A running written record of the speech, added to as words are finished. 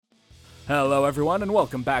Hello everyone and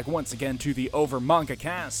welcome back once again to the Over Manga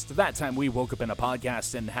Cast. That time we woke up in a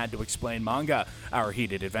podcast and had to explain manga, our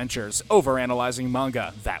heated adventures, overanalyzing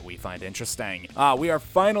manga that we find interesting. We are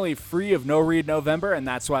finally free of No Read November, and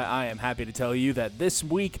that's why I am happy to tell you that this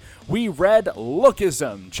week we read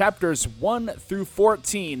Lookism, chapters 1 through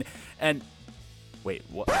 14, and... Wait,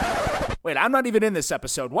 what? Wait, I'm not even in this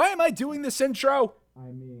episode. Why am I doing this intro?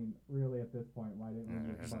 I mean, really at this point, why didn't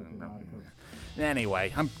we just start the article?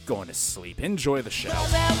 Anyway, I'm going to sleep. Enjoy the show.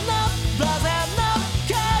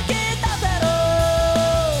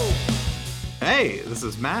 Hey, this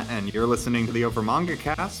is Matt, and you're listening to the Over Manga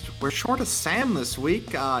Cast. We're short of Sam this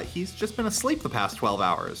week. He's just been asleep the past 12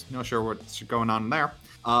 hours. Not sure what's going on there.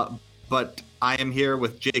 But I am here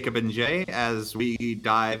with Jacob and Jay as we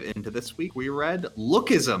dive into this week. We read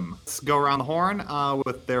Lookism. Let's go around the horn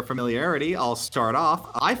with their familiarity. I'll start off.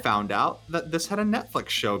 I found out that this had a Netflix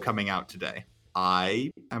show coming out today.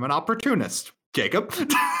 I am an opportunist. Jacob?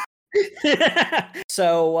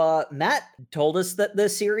 So Matt told us that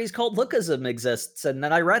this series called Lookism exists, and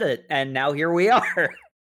then I read it, and now here we are.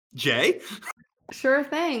 Jay? Sure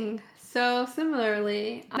thing. So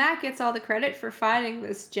similarly, Matt gets all the credit for finding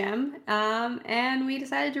this gem, and we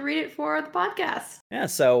decided to read it for the podcast. Yeah,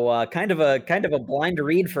 so kind of a blind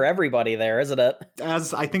read for everybody there, isn't it?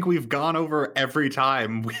 As I think we've gone over every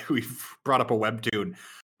time we've brought up a webtoon,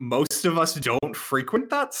 most of us don't frequent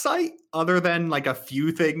that site other than like a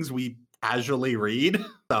few things we casually read.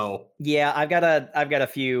 So yeah, I've got a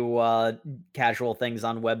few casual things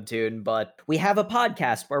on Webtoon, but we have a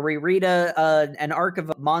podcast where we read an arc of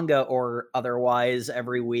a manga or otherwise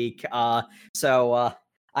every week. So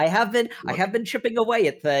I have been chipping away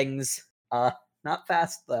at things. Not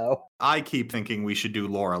fast though. I keep thinking we should do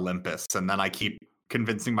Lore Olympus, and then I keep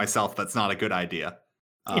convincing myself that's not a good idea.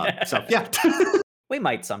 So yeah. We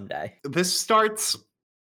might someday. This starts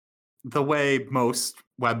the way most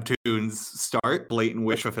webtoons start, blatant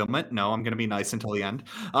wish fulfillment. No, I'm going to be nice until the end.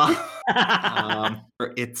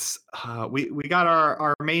 We got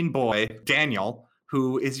our main boy, Daniel,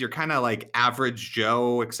 who is your kind of like average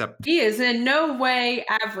Joe, except He is in no way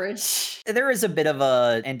average. There is a bit of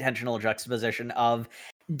a intentional juxtaposition of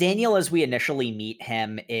Daniel as we initially meet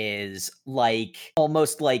him is like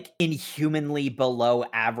almost like inhumanly below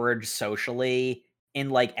average socially in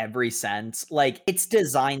like every sense. Like it's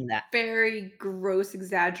designed that Very gross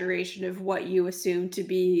exaggeration of what you assume to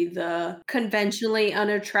be the conventionally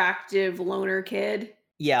unattractive loner kid,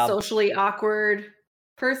 yeah. socially awkward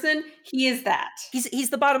person. He is that. He's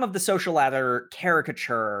the bottom of the social ladder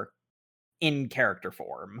caricature in character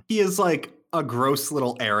form. he is like a gross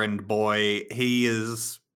little errand boy. He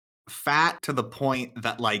is fat to the point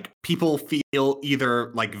that like people feel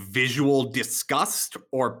either like visual disgust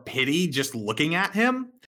or pity just looking at him,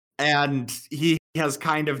 and he has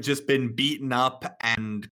kind of just been beaten up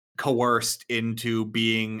and coerced into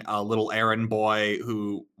being a little errand boy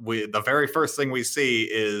who the very first thing we see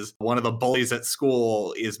is one of the bullies at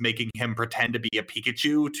school is making him pretend to be a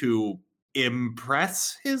Pikachu to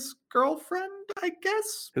impress his girlfriend, I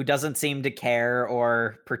guess. Who doesn't seem to care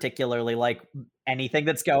or particularly like anything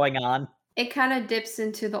that's going on. It kind of dips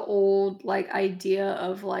into the old like idea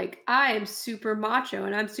of like, I am super macho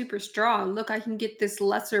and I'm super strong. Look, I can get this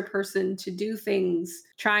lesser person to do things,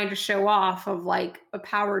 trying to show off of like a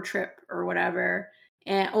power trip or whatever.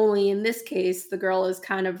 And only in this case, the girl is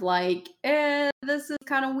kind of like, this is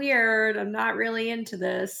kind of weird. I'm not really into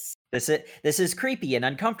this. This is creepy and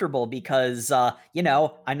uncomfortable because, I'm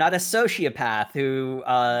not a sociopath who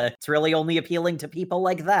it's really only appealing to people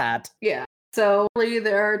like that. Yeah. So really,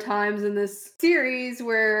 there are times in this series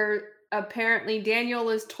where apparently Daniel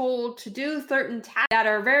is told to do certain tasks that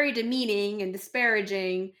are very demeaning and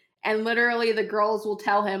disparaging. And literally the girls will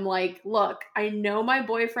tell him like, look, I know my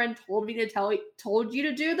boyfriend told you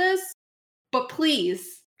to do this, but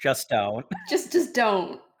please. Just don't. Just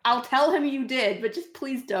don't. I'll tell him you did, but just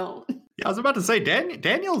please don't. Yeah, I was about to say,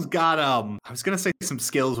 Daniel's got, I was going to say some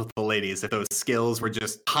skills with the ladies, if those skills were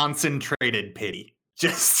just concentrated pity.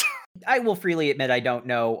 Just... I will freely admit I don't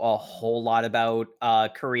know a whole lot about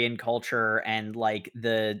Korean culture and like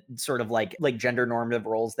the sort of like gender normative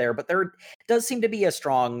roles there, but there does seem to be a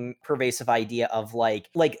strong pervasive idea of like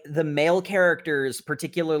the male characters,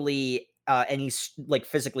 particularly any like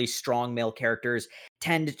physically strong male characters,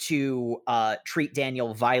 tend to treat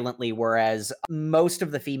Daniel violently, whereas most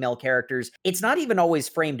of the female characters, it's not even always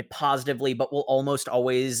framed positively, but will almost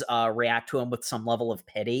always react to him with some level of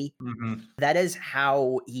pity. Mm-hmm. That is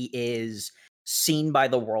how he is seen by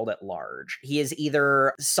the world at large. He is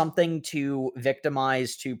either something to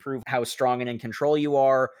victimize to prove how strong and in control you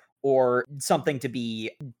are, or something to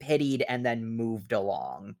be pitied and then moved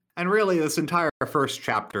along. And really, this entire first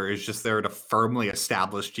chapter is just there to firmly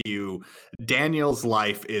establish to you Daniel's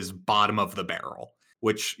life is bottom of the barrel,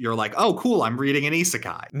 which you're like, oh, cool, I'm reading an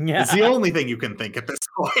isekai. Yeah. It's the only thing you can think at this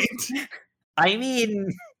point. I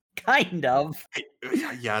mean, kind of.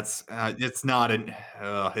 Yeah, it's not an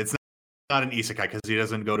isekai because he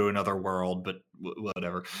doesn't go to another world, but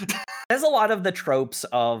whatever. There's a lot of the tropes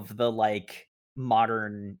of the like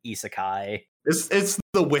modern isekai. It's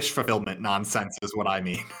the wish fulfillment nonsense is what I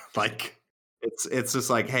mean. Like it's just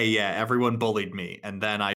like, hey, yeah, everyone bullied me, and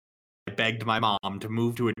then I begged my mom to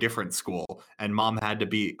move to a different school, and mom had to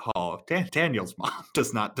be Daniel's mom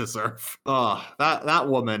does not deserve that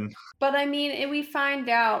woman. But I mean, we find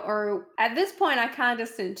out, or at this point, I kind of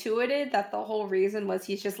just intuited that the whole reason was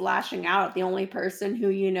he's just lashing out at the only person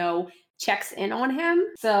who, checks in on him.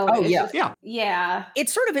 So yeah.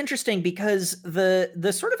 It's sort of interesting because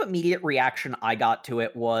the sort of immediate reaction I got to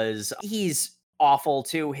it was he's awful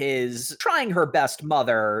to his trying her best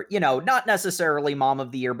mother, not necessarily mom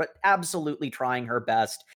of the year, but absolutely trying her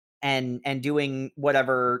best and doing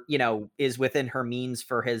whatever, is within her means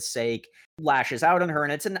for his sake, lashes out on her.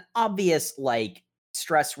 And it's an obvious like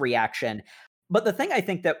stress reaction. But the thing I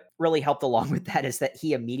think that really helped along with that is that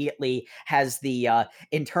he immediately has the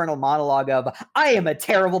internal monologue of, I am a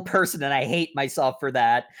terrible person and I hate myself for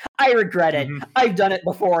that. I regret it. Mhm. I've done it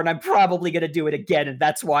before and I'm probably going to do it again. And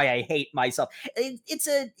that's why I hate myself. It's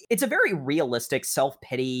a very realistic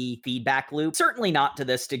self-pity feedback loop. Certainly not to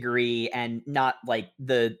this degree and not like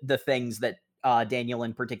the things that Daniel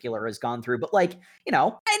in particular has gone through, but like,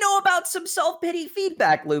 I know about some self-pity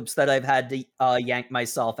feedback loops that I've had to yank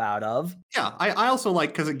myself out of. Yeah, I also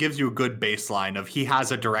like because it gives you a good baseline of he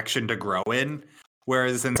has a direction to grow in.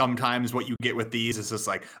 Whereas then sometimes what you get with these is just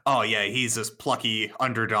like, oh yeah, he's this plucky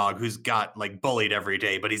underdog who's got like bullied every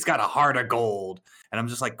day, but he's got a heart of gold. And I'm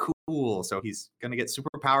just like, cool. So he's gonna get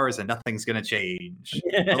superpowers and nothing's gonna change.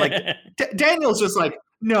 But like Daniel's just like,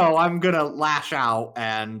 no, I'm gonna lash out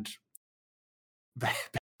and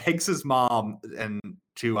begs his mom and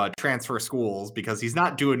to transfer schools because he's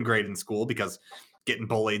not doing great in school because getting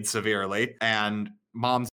bullied severely, and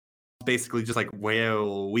mom's basically just like,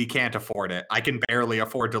 well, we can't afford it. I can barely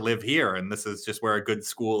afford to live here, and this is just where a good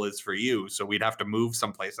school is for you, so we'd have to move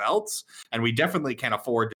someplace else, and we definitely can't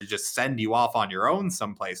afford to just send you off on your own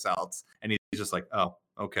someplace else. And he's just like, oh,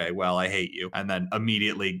 okay, well, I hate you. And then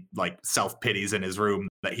immediately like self-pities in his room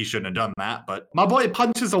that he shouldn't have done that. But my boy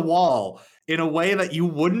punches a wall in a way that you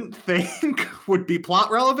wouldn't think would be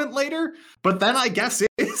plot relevant later, but then I guess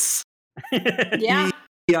is. Yeah.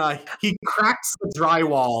 He cracks the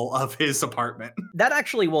drywall of his apartment. That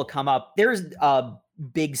actually will come up. There's a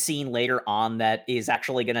big scene later on that is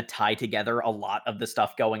actually going to tie together a lot of the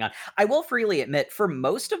stuff going on. I will freely admit, for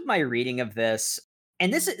most of my reading of this,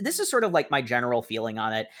 and this is sort of like my general feeling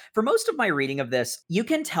on it. For most of my reading of this, you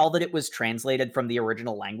can tell that it was translated from the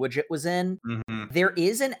original language it was in. Mm-hmm. There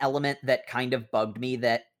is an element that kind of bugged me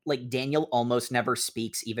that like Daniel almost never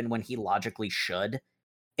speaks even when he logically should.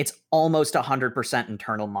 It's almost 100%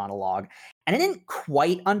 internal monologue. And I didn't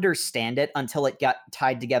quite understand it until it got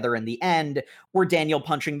tied together in the end, where Daniel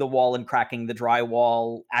punching the wall and cracking the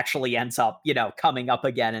drywall actually ends up, coming up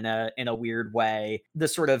again in a weird way. The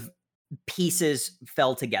sort of pieces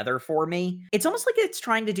fell together for me. It's almost like it's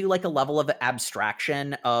trying to do like a level of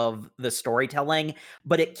abstraction of the storytelling,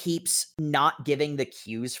 but it keeps not giving the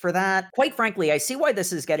cues for that. Quite frankly, I see why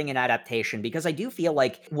this is getting an adaptation, because I do feel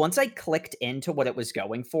like once I clicked into what it was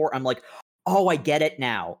going for, I'm like, oh, I get it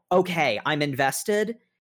now. Okay, I'm invested.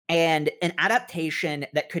 And an adaptation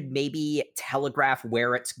that could maybe telegraph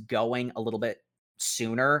where it's going a little bit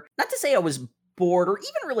sooner. Not to say I was bored or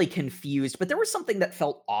even really confused, but there was something that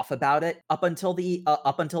felt off about it up until the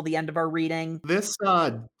end of our reading. This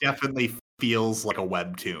definitely feels like a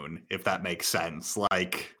webtoon, if that makes sense.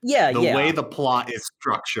 Like the way the plot is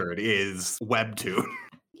structured is webtoon.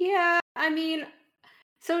 Yeah, I mean,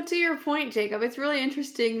 so to your point, Jacob, it's really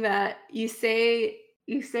interesting that you say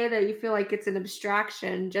that you feel like it's an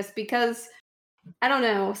abstraction just because, I don't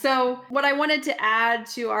know. So what I wanted to add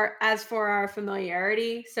to our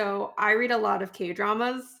familiarity, so I read a lot of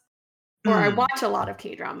K-dramas, or I watch a lot of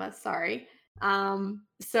K-dramas, sorry.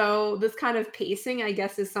 So this kind of pacing, I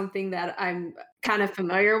guess, is something that I'm kind of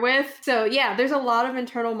familiar with. So yeah, there's a lot of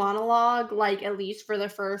internal monologue, like at least for the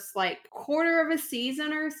first like quarter of a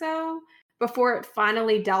season or so, before it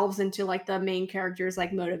finally delves into like the main characters'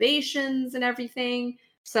 like motivations and everything.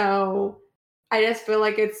 So I just feel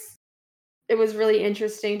like it's it was really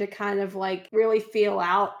interesting to kind of like really feel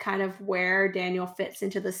out kind of where Daniel fits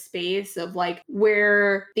into the space of like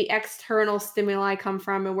where the external stimuli come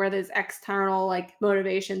from and where those external like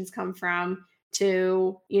motivations come from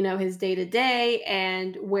to, you know, his day to day,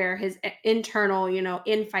 and where his internal, you know,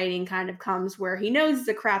 infighting kind of comes, where he knows he's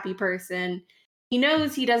a crappy person. He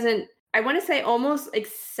knows he doesn't, I want to say almost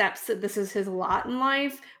accepts that this is his lot in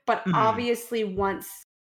life, but obviously wants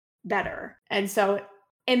better. And so,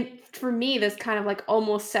 and for me, this kind of like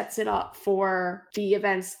almost sets it up for the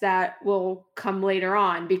events that will come later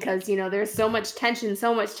on, because, you know, there's so much tension,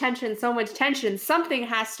 so much tension, so much tension. Something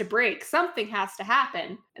has to break, something has to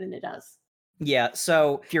happen, and then it does. Yeah,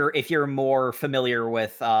 so if you're more familiar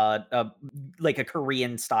with like a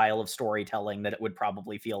Korean style of storytelling, that it would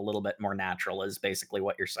probably feel a little bit more natural, is basically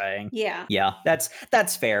what you're saying. Yeah. Yeah,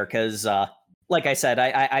 that's fair, because like I said,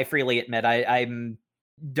 I freely admit I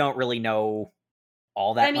don't really know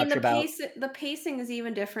all that much about. The pacing is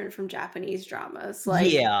even different from Japanese dramas.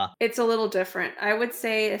 Like, Yeah, it's a little different. I would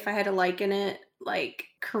say if I had to liken it, like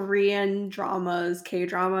Korean dramas,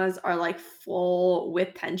 K-dramas are like full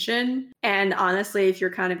with tension. And honestly, if you're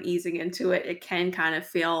kind of easing into it, it can kind of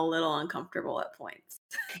feel a little uncomfortable at points.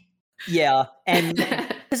 yeah, and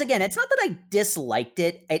because again, it's not that I disliked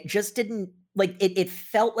it. It just didn't like it. It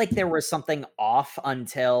felt like there was something off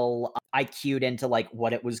until I cued into like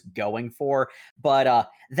what it was going for. But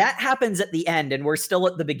that happens at the end, and we're still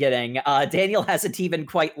at the beginning. Daniel hasn't even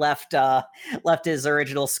quite left his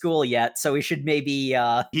original school yet, so we should maybe.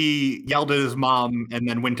 He yelled at his mom and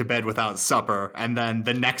then went to bed without supper, and then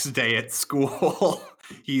the next day at school,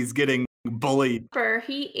 he's getting bullied.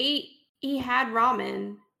 He had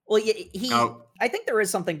ramen. Well, I think there is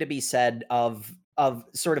something to be said of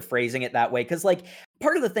sort of phrasing it that way, because like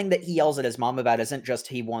part of the thing that he yells at his mom about isn't just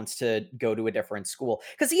he wants to go to a different school,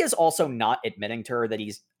 because he is also not admitting to her that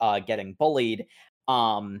he's getting bullied,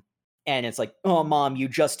 and it's like, oh mom, you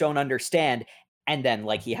just don't understand. And then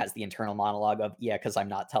like he has the internal monologue of, yeah, because I'm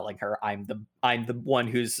not telling her, I'm the one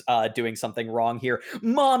who's doing something wrong here.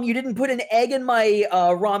 Mom, you didn't put an egg in my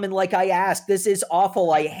ramen like I asked. This is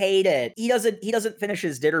awful. I hate it. He doesn't finish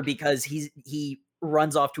his dinner because he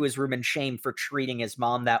runs off to his room in shame for treating his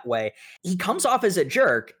mom that way. He comes off as a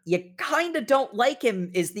jerk. You kind of don't like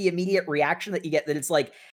him, is the immediate reaction that you get, that it's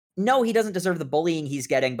like, no, he doesn't deserve the bullying he's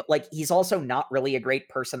getting, but like he's also not really a great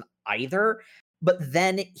person either. But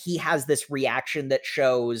then he has this reaction that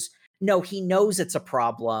shows, no, he knows it's a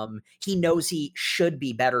problem. He knows he should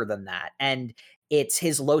be better than that. And it's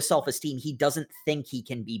his low self-esteem. He doesn't think he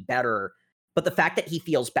can be better. But the fact that he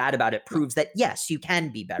feels bad about it proves that, yes, you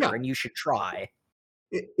can be better and you should try.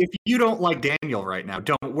 If you don't like Daniel right now,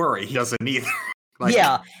 don't worry. He doesn't either.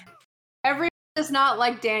 Yeah. Everyone does not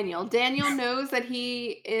like Daniel. Daniel knows that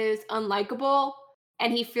he is unlikable,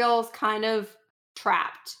 and he feels kind of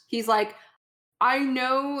trapped. He's like, I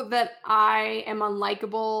know that I am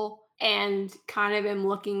unlikable and kind of am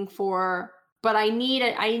looking for, but I need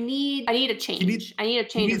a change. I need a change.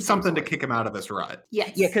 You need something to kick him out of this rut.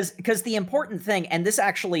 Yes. Yeah, because the important thing, and this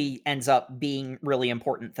actually ends up being really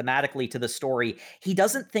important thematically to the story, he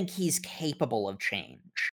doesn't think he's capable of change.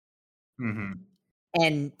 Mm-hmm.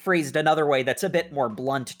 And phrased another way that's a bit more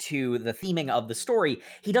blunt to the theming of the story,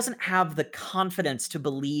 he doesn't have the confidence to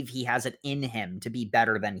believe he has it in him to be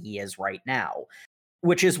better than he is right now,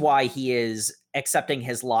 which is why he is accepting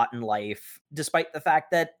his lot in life, despite the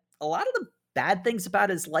fact that a lot of the bad things about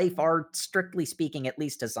his life are, strictly speaking, at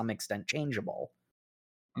least to some extent, changeable.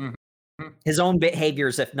 Mm-hmm. His own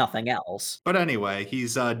behaviors, if nothing else. But anyway,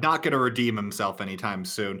 he's not going to redeem himself anytime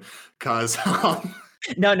soon, because...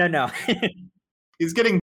 No. He's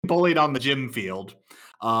getting bullied on the gym field.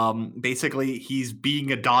 Basically, he's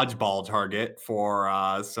being a dodgeball target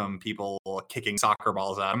for some people kicking soccer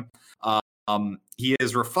balls at him. He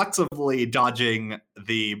is reflexively dodging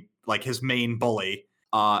his main bully.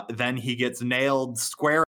 Then he gets nailed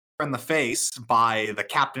square in the face by the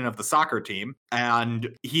captain of the soccer team,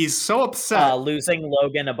 and he's so upset, losing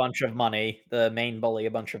Logan a bunch of money, the main bully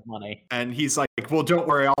a bunch of money, and he's like, well, don't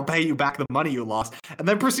worry, I'll pay you back the money you lost, and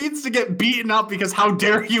then proceeds to get beaten up because how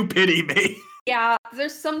dare you pity me. Yeah,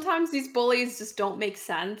 there's sometimes these bullies just don't make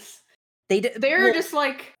sense. They're just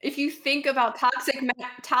like, if you think about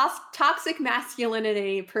toxic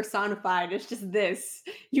masculinity personified, it's just this.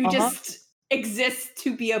 You just exist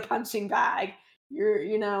to be a punching bag. You're,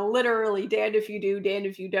 literally damned if you do, damned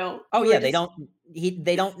if you don't. Oh yeah, they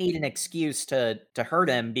don't need an excuse to hurt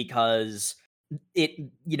him, because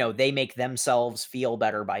they make themselves feel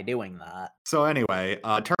better by doing that. So anyway,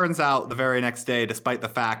 turns out the very next day, despite the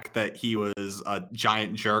fact that he was a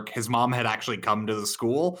giant jerk, his mom had actually come to the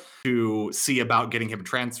school to see about getting him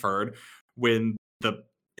transferred, when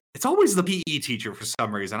it's always the PE teacher for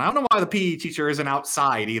some reason. I don't know why the PE teacher isn't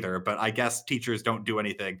outside either, but I guess teachers don't do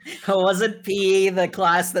anything. Wasn't PE the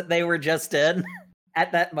class that they were just in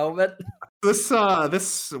at that moment? This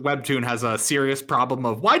webtoon has a serious problem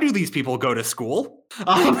of why do these people go to school?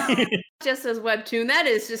 Just as webtoon, that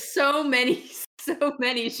is just so many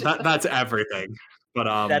shows. That's everything.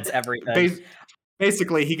 But That's everything.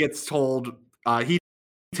 Basically, he gets told. He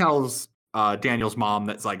tells Daniel's mom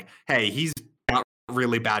that's like, "Hey, he's got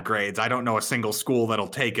really bad grades. I don't know a single school that'll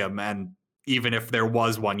take him, and even if there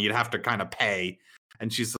was one, you'd have to kind of pay."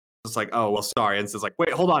 And she's just like, "Oh, well, sorry." And says like,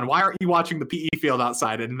 "Wait, hold on. Why aren't you watching the PE field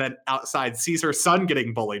outside?" And then outside sees her son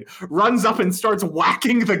getting bullied, runs up and starts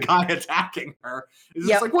whacking the guy attacking her. It's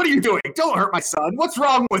just like, "What are you doing? Don't hurt my son. What's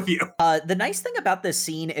wrong with you?" The nice thing about this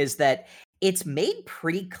scene is that it's made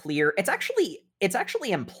pretty clear. It's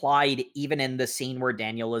actually implied even in the scene where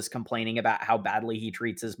Daniel is complaining about how badly he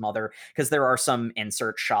treats his mother, because there are some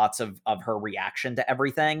insert shots of her reaction to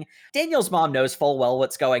everything. Daniel's mom knows full well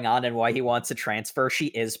what's going on and why he wants to transfer. She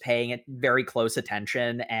is paying it very close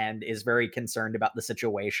attention and is very concerned about the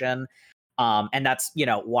situation. And that's,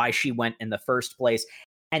 why she went in the first place.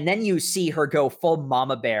 And then you see her go full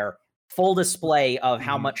mama bear, full display of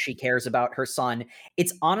how much she cares about her son.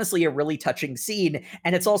 It's honestly a really touching scene,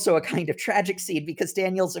 and it's also a kind of tragic scene because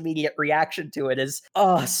Daniel's immediate reaction to it is,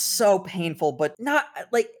 oh, so painful, but not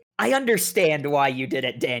like, I understand why you did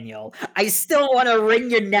it, Daniel. I still want to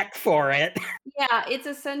wring your neck for it. Yeah, it's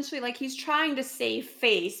essentially like he's trying to save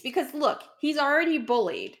face because look, he's already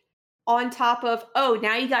bullied on top of, oh,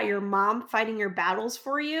 now you got your mom fighting your battles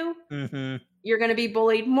for you. Mm-hmm. You're going to be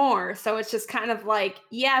bullied more. So it's just kind of like,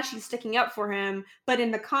 yeah, she's sticking up for him. But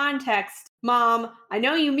in the context, Mom, I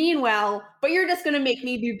know you mean well, but you're just going to make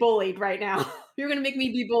me be bullied right now. You're going to make me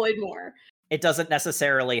be bullied more. It doesn't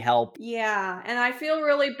necessarily help. Yeah. And I feel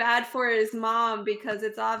really bad for his mom because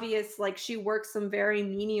it's obvious like she works some very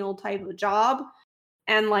menial type of job.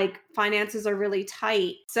 And like finances are really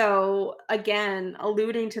tight. So again,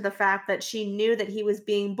 alluding to the fact that she knew that he was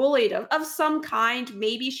being bullied of some kind,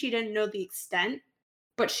 maybe she didn't know the extent,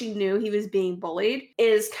 but she knew he was being bullied,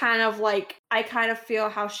 is kind of like, I kind of feel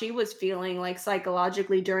how she was feeling like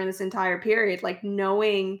psychologically during this entire period, like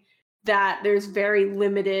knowing that there's very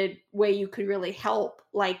limited way you could really help.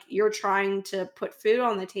 Like you're trying to put food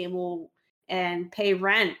on the table and pay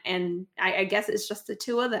rent. And I guess it's just the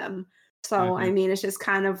two of them. So, I mean, it's just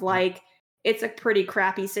kind of like, it's a pretty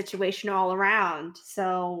crappy situation all around.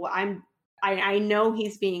 So I know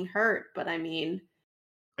he's being hurt, but I mean.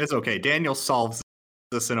 It's okay. Daniel solves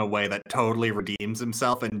this in a way that totally redeems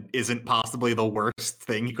himself and isn't possibly the worst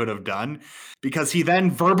thing he could have done, because he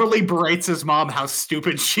then verbally berates his mom how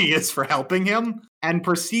stupid she is for helping him and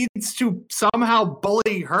proceeds to somehow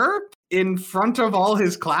bully her in front of all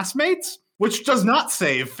his classmates. Which does not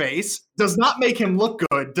save face, does not make him look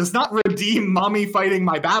good, does not redeem mommy fighting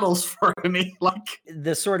my battles for me. Like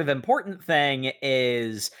the sort of important thing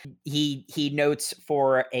is he notes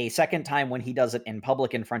for a second time when he does it in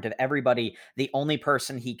public in front of everybody, the only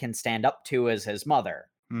person he can stand up to is his mother.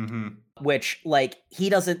 Mm-hmm. Which, like, he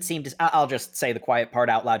doesn't seem to. I'll just say the quiet part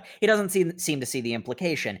out loud. He doesn't seem to see the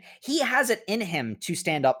implication. He has it in him to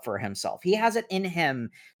stand up for himself. He has it in him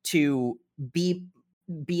to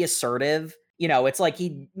be assertive. It's like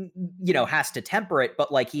he has to temper it,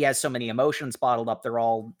 but like he has so many emotions bottled up, they're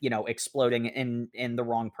all exploding in the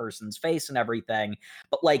wrong person's face and everything.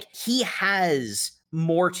 But like he has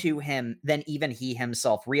more to him than even he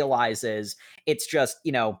himself realizes. It's just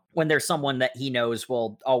when there's someone that he knows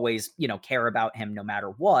will always care about him no matter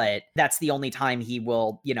what, that's the only time he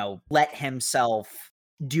will let himself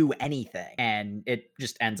do anything, and it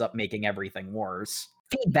just ends up making everything worse.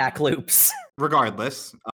 Feedback loops.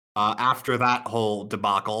 Regardless, after that whole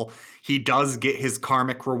debacle, he does get his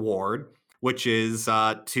karmic reward, which is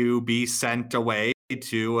to be sent away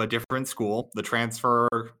to a different school. The transfer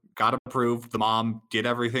got approved. The mom did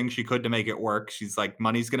everything she could to make it work. She's like,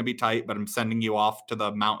 money's going to be tight, but I'm sending you off to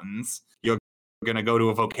the mountains. You're going to go to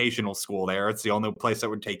a vocational school there. It's the only place that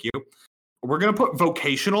would take you. We're going to put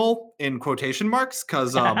vocational in quotation marks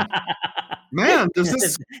because, man, does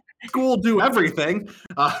this school do everything?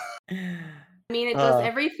 I mean, it does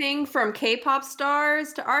everything from K-pop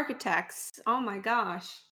stars to architects. Oh my gosh.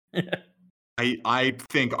 I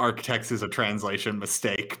think architects is a translation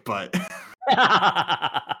mistake, but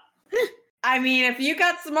I mean, if you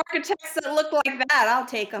got some architects that look like that, I'll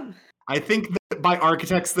take them. I think that by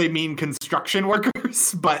architects they mean construction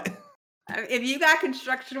workers, but if you got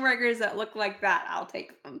construction workers that look like that, I'll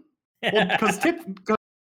take them. well, because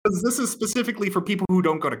this is specifically for people who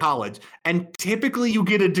don't go to college, and typically you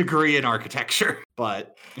get a degree in architecture,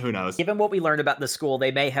 but who knows? Given what we learned about the school,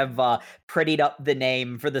 they may have prettied up the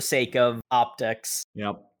name for the sake of optics.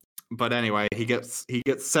 Yep. But anyway, he gets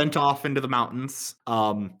sent off into the mountains.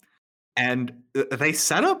 And they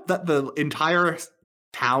set up that the entire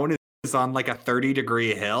town is on like a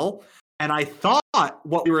 30-degree hill. And I thought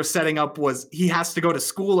what we were setting up was he has to go to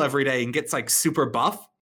school every day and gets like super buff.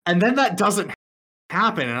 And then that doesn't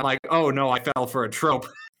happen. And I'm like, oh no, I fell for a trope.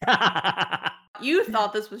 You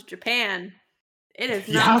thought this was Japan. It is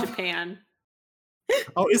not Japan.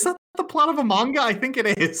 Oh, is that the plot of a manga? I think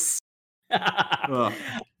it is.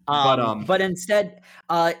 But instead,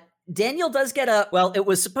 Daniel does get it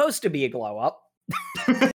was supposed to be a glow up.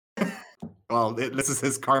 Well, this is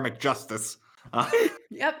his karmic justice.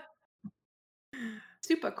 Yep.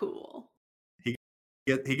 Super cool.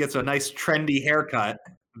 He gets a nice trendy haircut.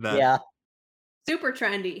 Yeah. Super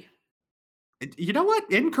trendy. You know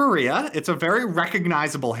what? In Korea, it's a very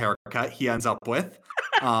recognizable haircut he ends up with.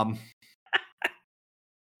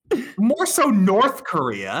 More so North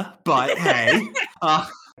Korea, but hey.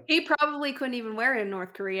 He probably couldn't even wear it in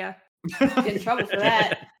North Korea. Get in trouble for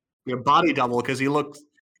that. A body double because he looks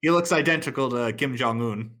identical to Kim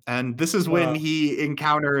Jong-un. And this is when he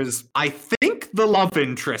encounters, I think, the love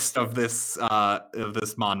interest of this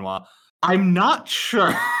manhwa. I'm not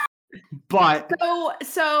sure. But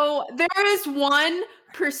so there is one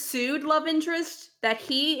pursued love interest that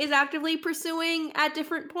he is actively pursuing at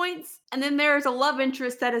different points, and then there is a love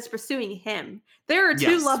interest that is pursuing him. There are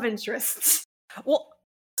two love interests. Well,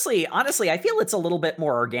 honestly, I feel it's a little bit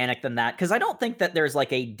more organic than that, because I don't think that there's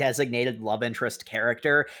like a designated love interest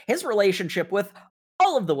character. His relationship with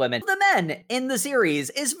all of the women, the men in the series,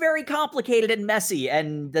 is very complicated and messy,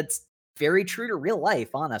 and that's very true to real life,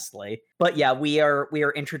 honestly. But yeah, we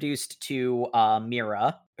are introduced to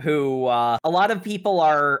Mira, who a lot of people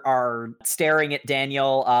are staring at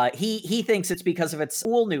Daniel. He thinks it's because of its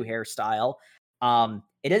cool new hairstyle.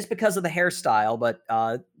 It is because of the hairstyle, but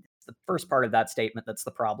it's the first part of that statement that's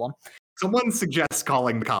the problem. Someone suggests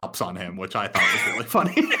calling the cops on him, which I thought was really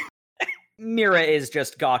funny. Mira is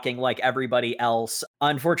just gawking like everybody else.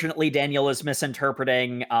 Unfortunately, Daniel is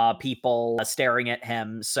misinterpreting people staring at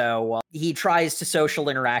him, so he tries to social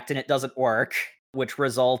interact and it doesn't work, which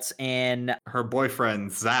results in her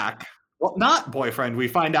boyfriend, Zach. Well, not boyfriend, we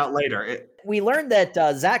find out later. We learned that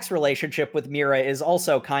Zach's relationship with Mira is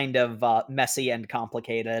also kind of messy and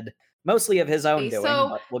complicated. Mostly of his own doing,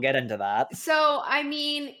 but we'll get into that. So, I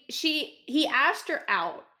mean, he asked her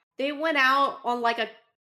out. They went out on like a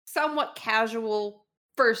somewhat casual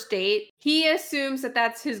first date. He assumes that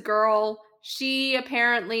that's his girl. She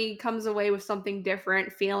apparently comes away with something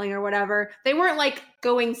different, feeling or whatever. They weren't like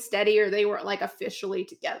going steady, or they weren't like officially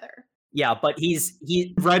together. Yeah, but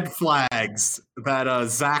he red flags that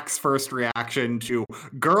Zach's first reaction to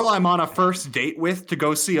girl I'm on a first date with to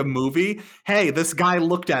go see a movie. Hey, this guy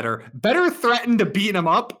looked at her. Better threaten to beat him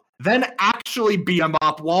up than actually beat him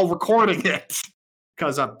up while recording it.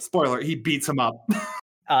 Because spoiler, he beats him up.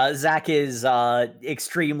 Zach is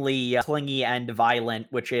extremely clingy and violent,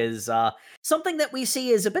 which is something that we see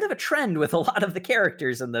is a bit of a trend with a lot of the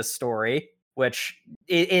characters in this story, which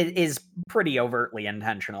it is pretty overtly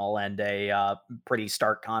intentional and a pretty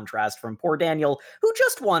stark contrast from poor Daniel, who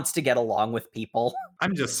just wants to get along with people.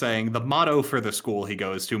 I'm just saying, the motto for the school he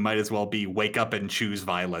goes to might as well be wake up and choose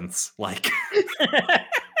violence. Like...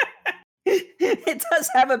 It does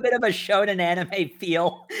have a bit of a shonen anime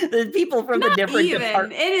feel. The people from the different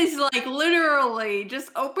departments. It is like literally just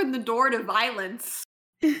open the door to violence.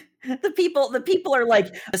 The people are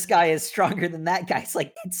like, this guy is stronger than that guy. It's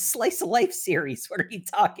like, it's slice of life series. What are you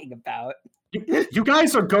talking about? You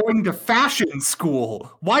guys are going to fashion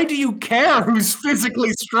school. Why do you care who's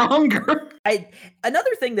physically stronger?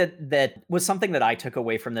 Another thing that was something that I took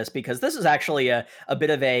away from this, because this is actually a bit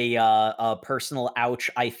of a personal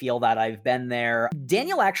ouch. I feel that I've been there.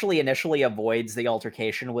 Daniel actually initially avoids the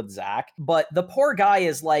altercation with Zach, but the poor guy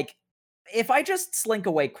is like, if I just slink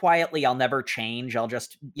away quietly, I'll never change. I'll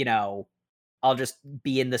just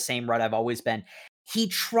be in the same rut I've always been. He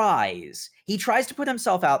tries to put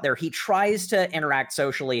himself out there. He tries to interact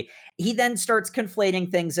socially. He then starts conflating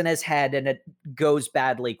things in his head and it goes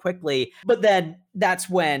badly quickly. But then that's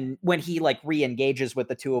when he like re-engages with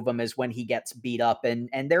the two of them is when he gets beat up. And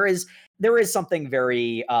there is something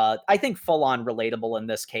very, I think full on relatable in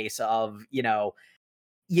this case of, you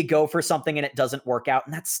go for something and it doesn't work out.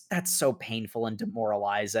 And that's so painful and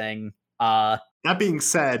demoralizing. That being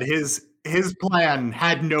said, his plan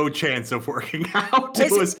had no chance of working out.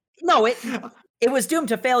 It was doomed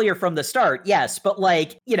to failure from the start, yes, but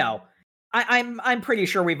I'm pretty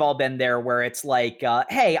sure we've all been there where it's like,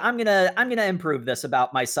 hey, I'm gonna improve this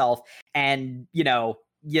about myself, and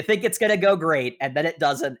you think it's gonna go great, and then it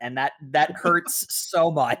doesn't, and that hurts so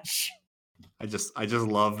much. I just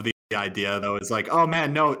love the idea though. It's like, oh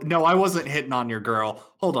man, no, I wasn't hitting on your girl.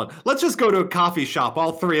 Hold on, let's just go to a coffee shop,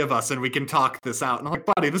 all three of us, and we can talk this out. And I'm like,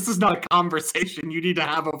 buddy, this is not a conversation you need to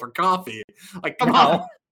have over coffee. Like, come on.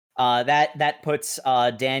 That puts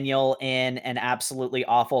Daniel in an absolutely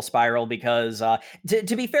awful spiral because,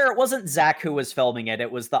 to be fair, it wasn't Zach who was filming it.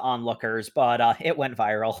 It was the onlookers, but it went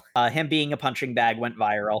viral. Him being a punching bag went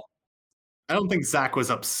viral. I don't think Zach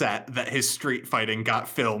was upset that his street fighting got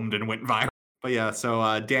filmed and went viral. But yeah,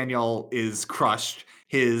 so Daniel is crushed.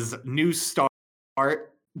 His new start,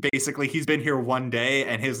 basically, he's been here one day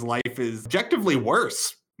and his life is objectively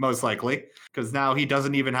worse, most likely, because now he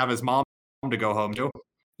doesn't even have his mom to go home to.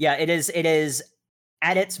 Yeah, it is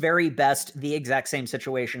at its very best the exact same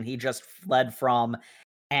situation he just fled from,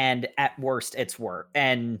 and at worst it's worse,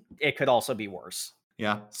 and it could also be worse.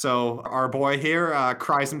 Yeah, so our boy here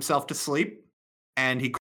cries himself to sleep, and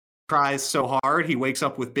he cries so hard he wakes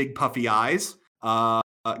up with big puffy eyes,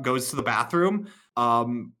 goes to the bathroom.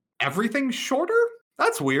 Everything's shorter?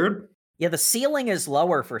 That's weird. Yeah, the ceiling is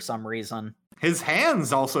lower for some reason. His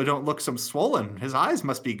hands also don't look so swollen. His eyes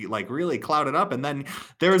must be like really clouded up. And then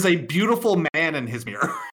there's a beautiful man in his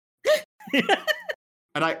mirror.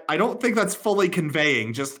 And I don't think that's fully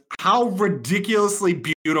conveying just how ridiculously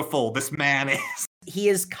beautiful this man is. He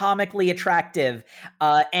is comically attractive.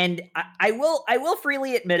 And I will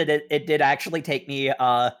freely admit it did actually take me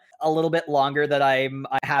a little bit longer that I'm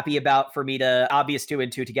happy about for me to obvious 2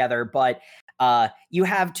 and 2 together. But you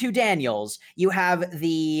have two Daniels. You have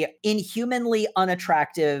the inhumanly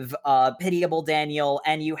unattractive, pitiable Daniel,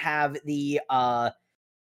 and you have the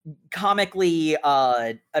comically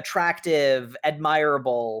attractive,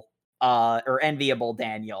 admirable, or enviable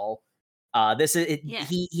Daniel.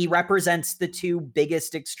 He represents the two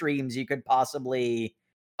biggest extremes you could possibly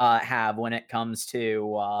have when it comes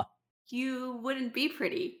to. You wouldn't be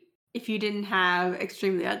pretty if you didn't have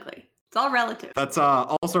extremely ugly. It's all relative. That's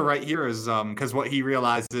also right here is because what he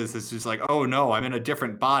realizes is just like, oh no, I'm in a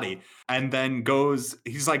different body, and then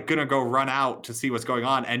he's like gonna go run out to see what's going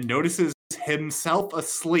on, and notices himself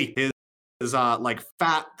asleep. His like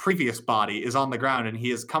fat previous body is on the ground, and he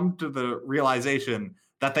has come to the realization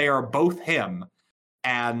that they are both him.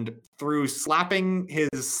 And through slapping his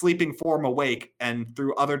sleeping form awake, and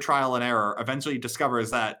through other trial and error, eventually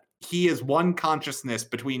discovers that he is one consciousness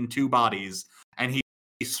between two bodies, and he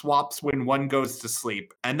swaps when one goes to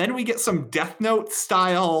sleep. And then we get some Death Note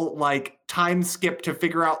style like time skip to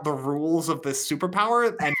figure out the rules of this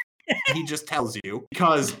superpower, and he just tells you,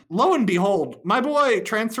 because lo and behold, my boy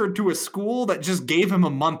transferred to a school that just gave him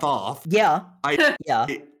a month off. Yeah.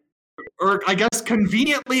 Or I guess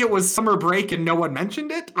conveniently it was summer break and no one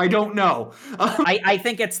mentioned it. I don't know. I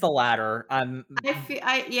think it's the latter.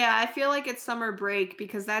 I feel like it's summer break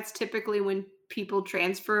because that's typically when people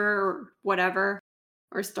transfer or whatever,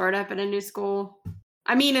 or start up at a new school.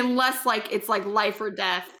 I mean, unless like it's like life or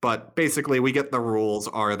death. But basically we get the rules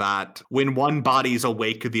are that when one body's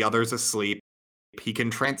awake, the other's asleep. He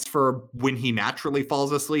can transfer when he naturally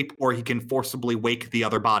falls asleep, or he can forcibly wake the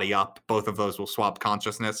other body up. Both of those will swap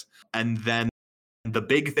consciousness. And then the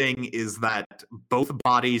big thing is that both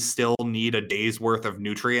bodies still need a day's worth of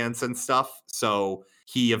nutrients and stuff. So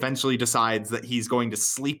he eventually decides that he's going to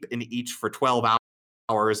sleep in each for 12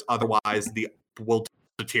 hours. Otherwise, the will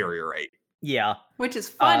deteriorate. Yeah. Which is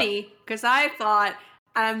funny, because I thought,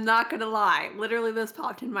 I'm not going to lie, literally this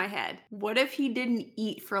popped in my head. What if he didn't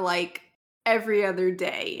eat for like every other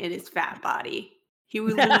day in his fat body? He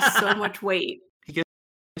would lose so much weight. He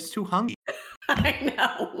gets too hungry. I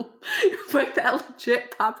know, but that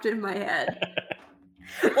legit popped in my head.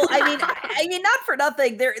 Well, I mean, not for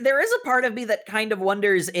nothing. There is a part of me that kind of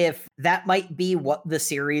wonders if that might be what the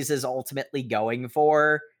series is ultimately going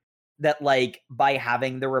for. That, like, by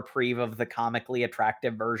having the reprieve of the comically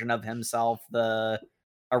attractive version of himself, the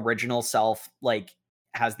original self, like,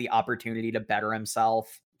 has the opportunity to better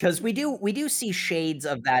himself. Because we do see shades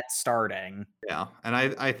of that starting. Yeah, and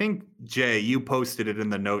I think, Jay, you posted it in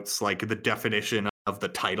the notes, like, the definition of the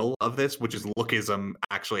title of this, which is lookism,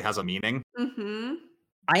 actually has a meaning. Mm-hmm.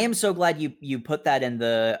 I am so glad you put that in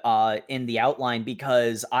the outline,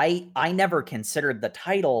 because I never considered the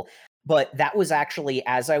title, but that was actually,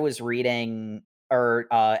 as I was reading, or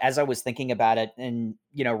as I was thinking about it and,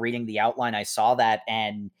 reading the outline, I saw that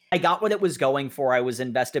and I got what it was going for. I was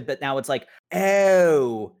invested, but now it's like,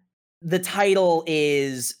 oh, the title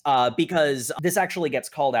is, because this actually gets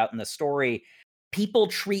called out in the story. people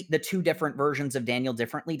treat the two different versions of Daniel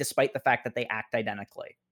differently, despite the fact that they act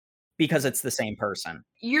identically, because it's the same person.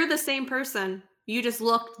 You're the same person. You just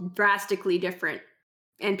look drastically different,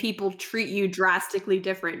 and people treat you drastically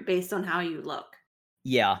different based on how you look.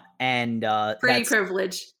 Yeah, and Pretty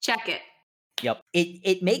privilege. Check it. Yep.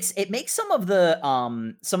 It makes some of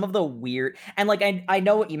the weird, and like I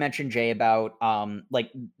know what you mentioned, Jay, about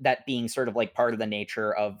like that being sort of like part of the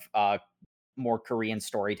nature of more Korean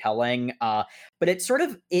storytelling. But it sort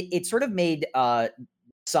of made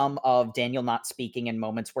some of Daniel not speaking in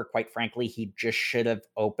moments where, quite frankly, he just should have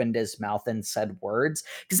opened his mouth and said words.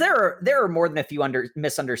 Because there are more than a few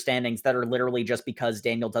misunderstandings that are literally just because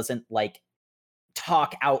Daniel doesn't like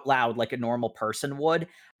talk out loud like a normal person would.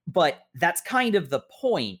 But that's kind of the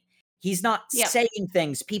point. He's not saying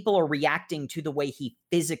things. People are reacting to the way he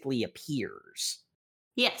physically appears.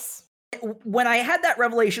 Yes. When I had that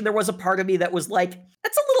revelation, there was a part of me that was like,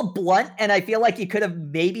 that's a little blunt, and I feel like you could have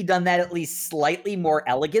maybe done that at least slightly more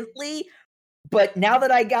elegantly. But now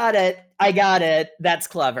that I got it. That's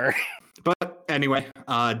clever. But anyway,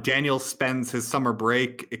 Daniel spends his summer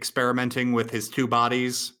break experimenting with his two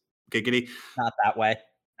bodies. Giggity. Not that way.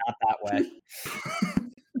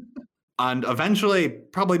 And eventually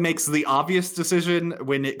probably makes the obvious decision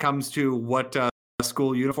when it comes to what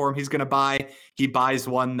school uniform he's going to buy. He buys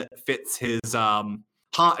one that fits his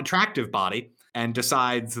hot, attractive body and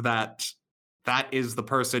decides that is the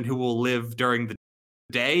person who will live during the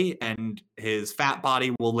day and his fat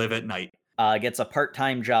body will live at night. Gets a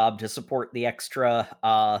part-time job to support the extra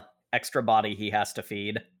body he has to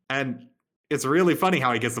feed. And it's really funny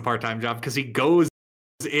how he gets the part-time job because he goes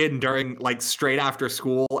in during like straight after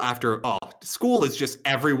school school is just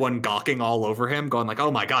everyone gawking all over him going like,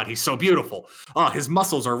 oh my god, he's so beautiful, his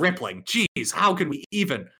muscles are rippling, jeez, how can we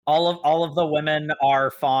even. All of the women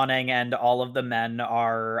are fawning and all of the men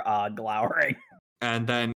are glowering. And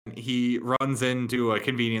then he runs into a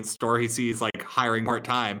convenience store. He sees like hiring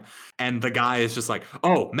part-time, and the guy is just like,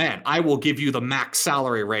 oh man, I will give you the max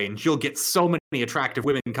salary range. You'll get so many attractive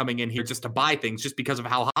women coming in here just to buy things just because of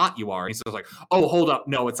how hot you are. And he's like, oh, hold up.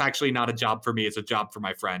 No, it's actually not a job for me. It's a job for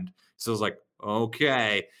my friend. So it's like,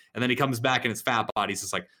 okay. And then he comes back in his fat body. He's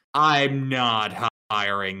just like, I'm not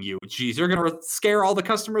hiring you. Jeez, you're going to scare all the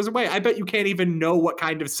customers away. I bet you can't even know what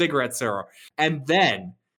kind of cigarettes there are. And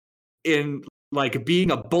then in like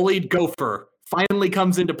being a bullied gopher finally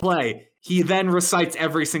comes into play, he then recites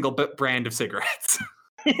every single brand of cigarettes.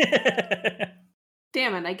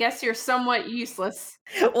 Damn it, I guess you're somewhat useless.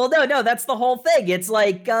 Well, no, that's the whole thing. It's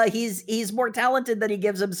like he's more talented than he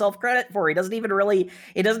gives himself credit for. It doesn't even really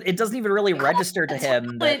register to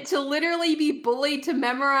him to literally be bullied to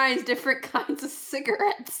memorize different kinds of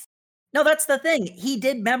cigarettes. No, that's the thing. He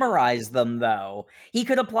did memorize them, though. He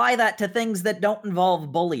could apply that to things that don't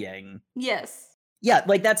involve bullying. Yes. Yeah,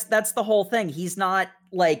 like that's the whole thing. He's not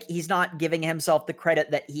giving himself the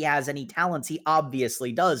credit that he has any talents. He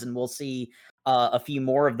obviously does, and we'll see a few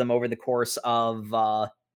more of them over the course of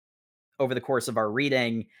our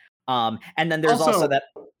reading. And then there's also that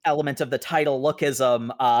element of the title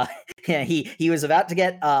lookism. He was about to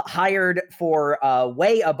get hired for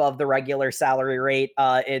way above the regular salary rate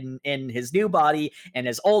in his new body, and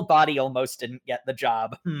his old body almost didn't get the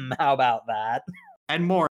job. How about that? And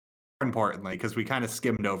more importantly, because we kind of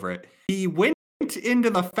skimmed over it, he went into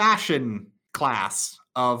the fashion class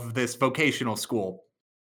of this vocational school.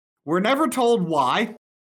 We're never told why.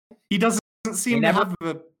 He doesn't seem to have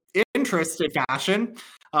an interest in fashion.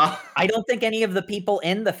 I don't think any of the people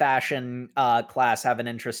in the fashion class have an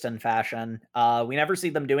interest in fashion. We never see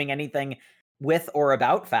them doing anything with or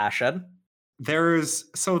about fashion.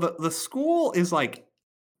 The school is like,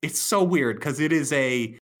 it's so weird because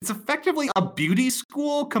it's effectively a beauty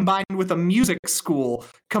school combined with a music school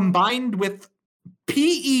combined with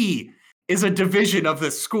PE is a division of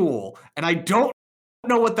this school, and I don't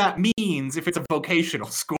know what that means if it's a vocational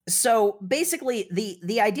school. So basically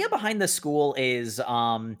the idea behind the school is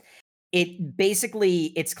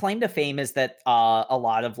its claim to fame is that a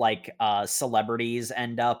lot of like celebrities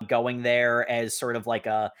end up going there as sort of like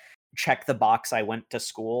a check the box I went to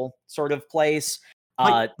school sort of place.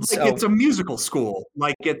 It's a musical school.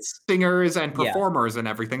 Like it's singers and performers and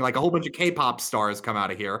everything. Like a whole bunch of K-pop stars come out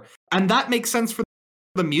of here. And that makes sense for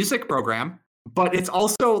the music program, but it's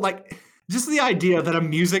also like just the idea that a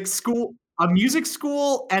music school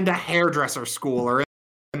and a hairdresser school are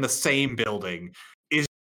in the same building is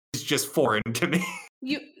just foreign to me.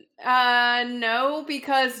 No,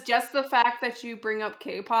 because just the fact that you bring up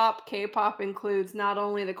K-pop includes not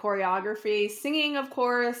only the choreography, singing, of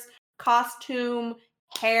course, costume,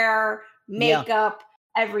 hair, makeup,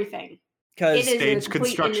 everything. Because it is stage a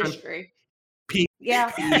complete construction, industry.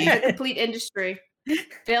 Yeah, it's a complete industry.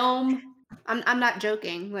 Film. I'm not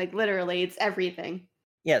joking. Like literally, it's everything.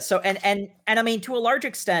 Yeah, so and I mean to a large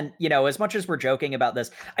extent, you know, as much as we're joking about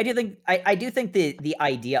this, I do think the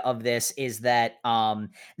idea of this is that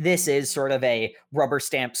this is sort of a rubber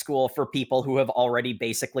stamp school for people who have already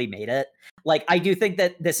basically made it. Like I do think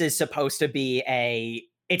that this is supposed to be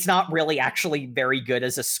it's not really actually very good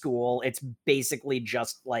as a school. It's basically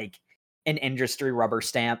just like an industry rubber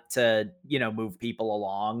stamp to, you know, move people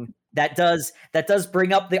along. That does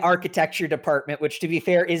bring up the architecture department, which to be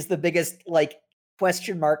fair is the biggest like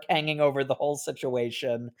question mark hanging over the whole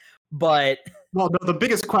situation. But Well, no, the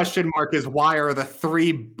biggest question mark is why are the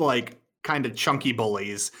three like kind of chunky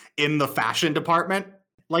bullies in the fashion department?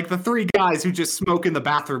 Like the three guys who just smoke in the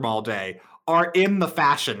bathroom all day are in the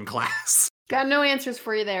fashion class. Got no answers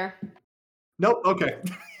for you there. Nope. Okay.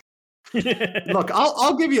 Look,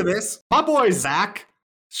 I'll give you this. My boy Zach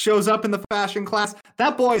shows up in the fashion class.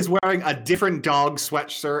 That boy is wearing a different dog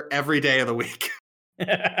sweatshirt every day of the week.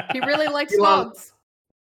 He really likes He loves- dogs.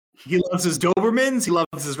 He loves his Dobermans. He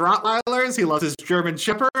loves his Rottweilers. He loves his German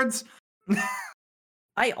Shepherds.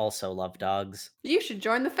 I also love dogs. You should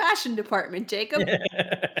join the fashion department, Jacob.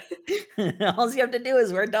 All you have to do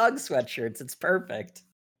is wear dog sweatshirts. It's perfect.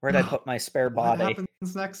 Where'd I put my spare What body?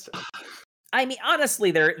 happens next? I mean,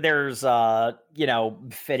 honestly, there's you know,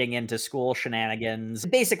 fitting into school shenanigans.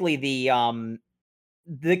 Basically,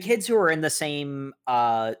 the kids who are in the same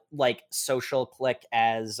like social clique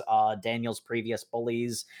as Daniel's previous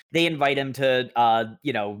bullies, they invite him to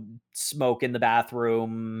you know, smoke in the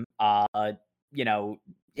bathroom, you know,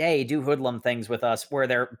 hey, do hoodlum things with us, where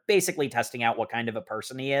they're basically testing out what kind of a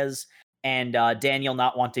person he is. And Daniel,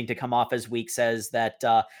 not wanting to come off as weak, says that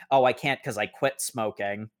oh, I can't because I quit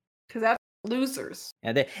smoking. Because that's losers.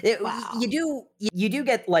 Yeah, Wow. you do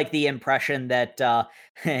get like the impression that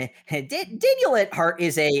Daniel at heart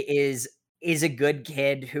is a good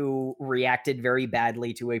kid who reacted very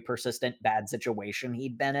badly to a persistent bad situation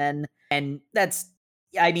he'd been in, and that's,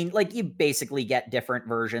 I mean, like you basically get different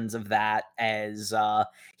versions of that as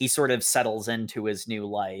he sort of settles into his new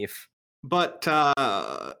life. But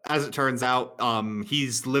as it turns out,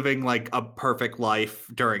 he's living like a perfect life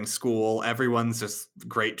during school. Everyone's just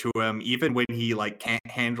great to him. Even when he like can't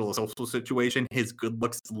handle a social situation, his good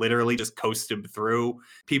looks literally just coast him through.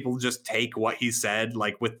 People just take what he said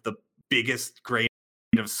like with the biggest grain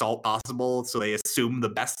of salt possible, so they assume the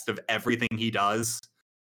best of everything he does.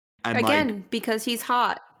 And Again, because he's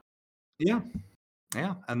hot. yeah.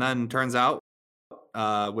 And then turns out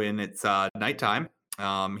when it's nighttime,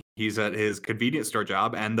 he's at his convenience store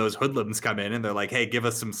job, and those hoodlums come in and they're like, hey, give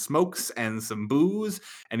us some smokes and some booze.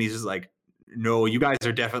 And he's just like, no, you guys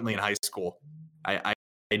are definitely in high school. I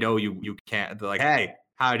know you can't. They're like, hey,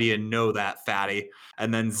 how do you know that, fatty?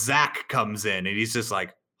 And then Zach comes in and he's just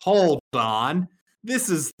like, hold on, this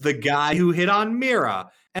is the guy who hit on Mira,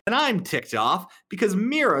 and I'm ticked off because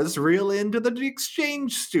Mira's real into the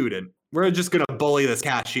exchange student. We're just gonna bully this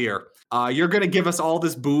cashier. You're gonna give us all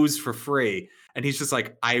this booze for free. And he's just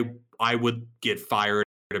like, I would get fired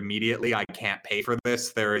immediately. I can't pay for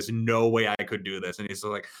this. There is no way I could do this. And he's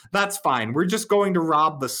like, that's fine. We're just going to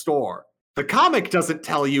rob the store. The comic doesn't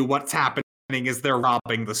tell you what's happening as they're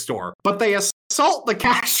robbing the store, but they assault the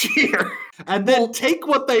cashier and then take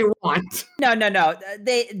what they want. No.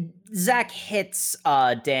 Zach hits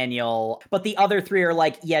Daniel, but the other three are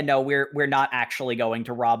like, yeah, no, we're not actually going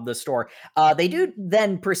to rob the store. They do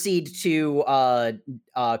then proceed to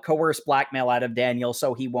coerce blackmail out of Daniel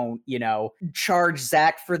so he won't, you know, charge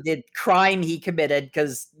Zach for the crime he committed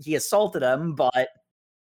because he assaulted him, but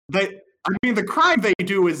the crime they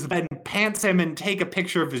do is then pants him and take a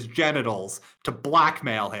picture of his genitals to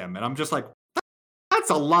blackmail him. And I'm just like, that's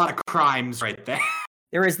a lot of crimes right there.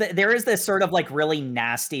 There is this sort of like really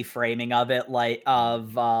nasty framing of it, like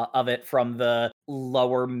of it from the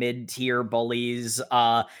lower mid tier bullies,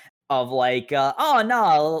 of like, oh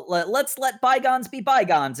no, let's let bygones be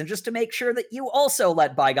bygones, and just to make sure that you also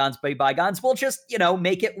let bygones be bygones, we'll just, you know,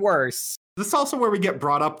 make it worse. This is also where we get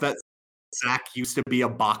brought up that Zach used to be a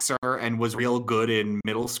boxer and was real good in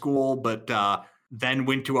middle school, but then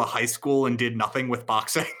went to a high school and did nothing with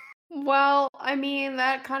boxing. Well, I mean,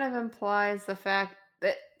 that kind of implies the fact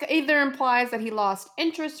that either implies that he lost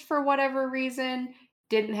interest for whatever reason,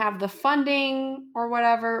 didn't have the funding or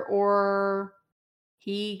whatever, or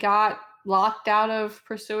he got locked out of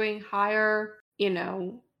pursuing higher, you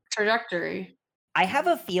know, trajectory. I have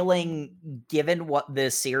a feeling, given what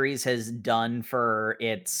this series has done for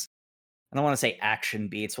its I don't want to say action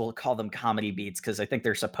beats. We'll call them comedy beats because I think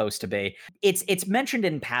they're supposed to be. It's mentioned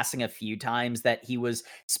in passing a few times that he was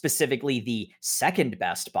specifically the second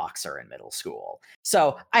best boxer in middle school.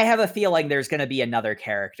 So I have a feeling there's going to be another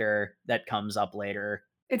character that comes up later.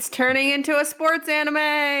 It's turning into a sports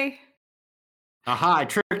anime. Aha, I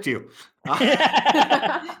tricked you.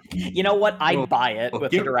 You know what? I'd buy it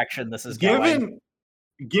with the direction this is going.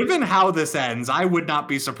 Given how this ends, I would not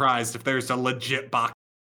be surprised if there's a legit boxing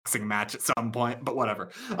match at some point, but whatever.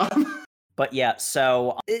 But yeah,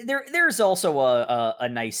 so there's also a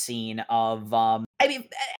nice scene of I mean,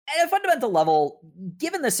 at a fundamental level,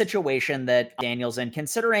 given the situation that Daniel's in,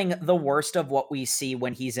 considering the worst of what we see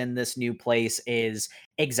when he's in this new place is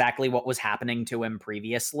exactly what was happening to him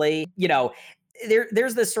previously, you know,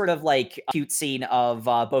 there's this sort of like cute scene of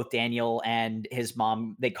both Daniel and his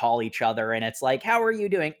mom. They call each other and it's like, how are you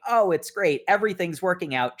doing? Oh, it's great. Everything's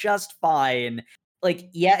working out just fine. Like,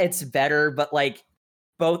 yeah, it's better, but like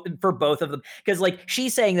both of them, because like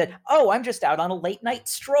she's saying that, oh, I'm just out on a late night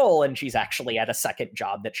stroll, and she's actually at a second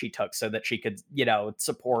job that she took so that she could, you know,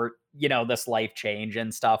 support, you know, this life change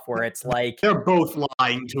and stuff, where it's like they're both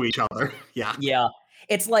lying to each other. Yeah.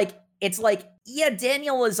 It's like, yeah,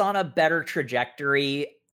 Daniel is on a better trajectory,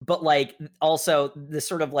 but like also this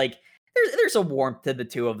sort of like there's a warmth to the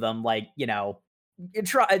two of them, like, you know,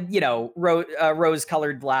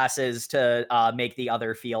 rose-colored glasses to make the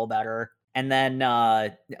other feel better. And then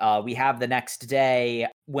we have the next day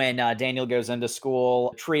when Daniel goes into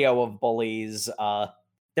school. Trio of bullies.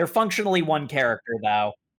 They're functionally one character,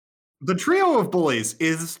 though. The trio of bullies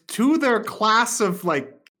is to their class of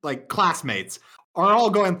like classmates are all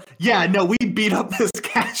going, yeah, no, we beat up this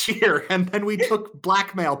cashier and then we took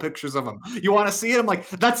blackmail pictures of him. You want to see it? I'm like,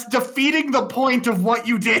 that's defeating the point of what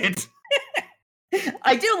you did.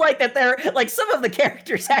 I do like that they're like some of the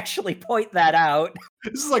characters actually point that out.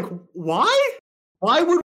 This is like, why? Why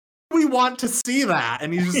would we want to see that?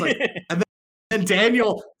 And he's just like, and then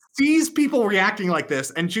Daniel sees people reacting like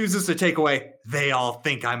this and chooses to take away, they all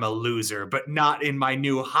think I'm a loser, but not in my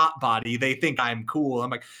new hot body. They think I'm cool. I'm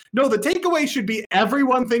like, no, the takeaway should be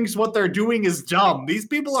everyone thinks what they're doing is dumb. These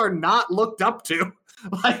people are not looked up to.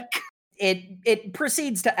 Like, It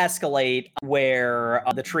proceeds to escalate where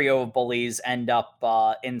the trio of bullies end up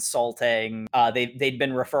insulting. They'd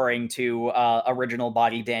been referring to original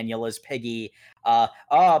body Daniel as Piggy.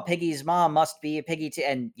 Oh, Piggy's mom must be Piggy too,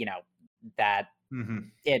 and you know that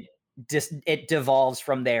it devolves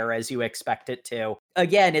from there as you expect it to.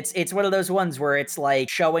 Again, it's one of those ones where it's like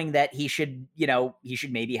showing that he should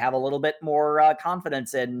maybe have a little bit more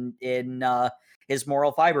confidence in his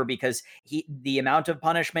moral fiber, because the amount of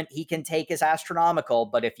punishment he can take is astronomical.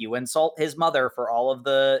 But if you insult his mother for all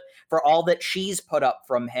that she's put up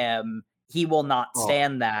from him, he will not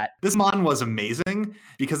stand that. This mon was amazing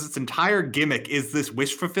because its entire gimmick is this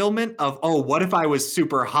wish fulfillment of, oh, what if I was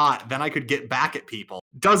super hot? Then I could get back at people.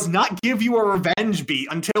 Does not give you a revenge beat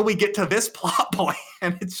until we get to this plot point.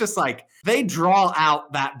 And it's just like, they draw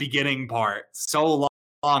out that beginning part so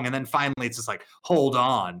long. And then finally it's just like, hold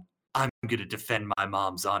on. I'm going to defend my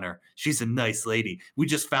mom's honor. She's a nice lady. We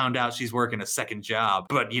just found out she's working a second job.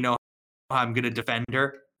 But you know how I'm going to defend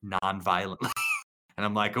her? Non-violently. And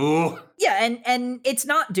I'm like, ooh. Yeah, and it's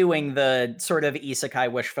not doing the sort of isekai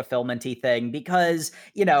wish fulfillment-y thing because,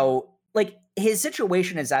 you know, like his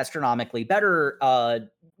situation is astronomically better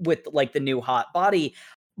with like the new hot body,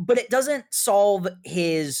 but it doesn't solve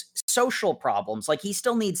his social problems. Like he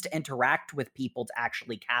still needs to interact with people to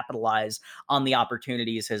actually capitalize on the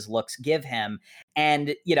opportunities his looks give him.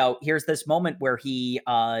 And, you know, here's this moment where he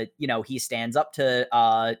stands up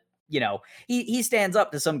to, he stands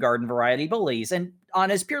up to some garden variety bullies, and on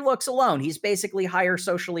his pure looks alone, he's basically higher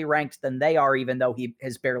socially ranked than they are, even though he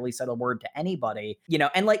has barely said a word to anybody, you know,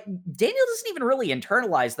 and like Daniel doesn't even really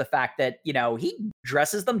internalize the fact that, you know, he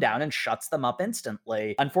dresses them down and shuts them up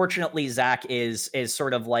instantly. Unfortunately, Zach is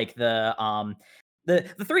sort of like the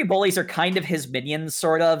three bullies are kind of his minions,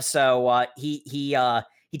 sort of. So he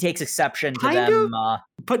takes exception to kind them,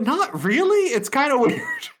 but not really. It's kind of weird.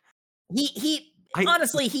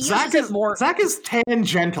 Honestly, he uses it more. Zach is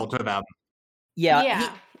tangential to them. Yeah.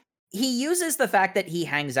 He uses the fact that he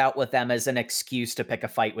hangs out with them as an excuse to pick a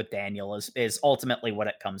fight with Daniel is ultimately what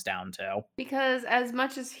it comes down to. Because as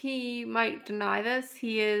much as he might deny this,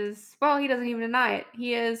 he doesn't even deny it.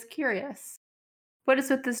 He is curious. What is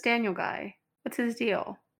with this Daniel guy? What's his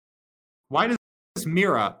deal? Why does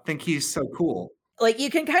Mira think he's so cool? Like, you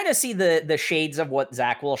can kind of see the shades of what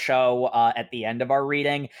Zach will show at the end of our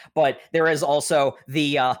reading, but there is also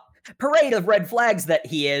the parade of red flags that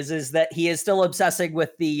he is that he is still obsessing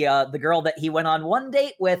with the girl that he went on one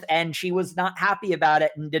date with, and she was not happy about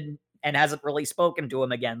it and didn't and hasn't really spoken to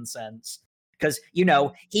him again since. Because,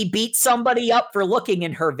 he beat somebody up for looking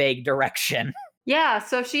in her vague direction. Yeah,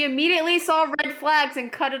 so she immediately saw red flags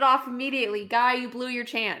and cut it off immediately. Guy, you blew your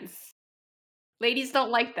chance. Ladies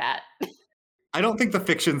don't like that. I don't think the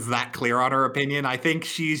fiction's that clear on her opinion. I think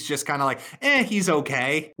she's just kind of like, he's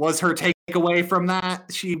okay. Was her takeaway from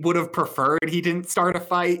that? She would have preferred he didn't start a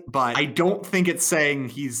fight, but I don't think it's saying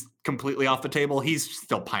he's completely off the table. He's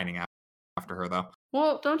still pining after her, though.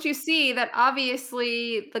 Well, don't you see that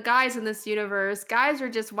obviously the guys in this universe, guys are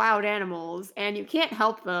just wild animals, and you can't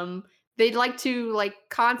help them. They'd like to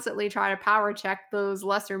constantly try to power check those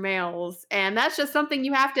lesser males, and that's just something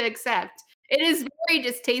you have to accept. It is very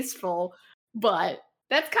distasteful, but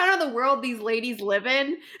that's kind of the world these ladies live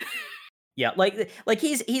in. Yeah,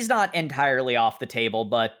 he's not entirely off the table,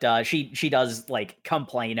 but she does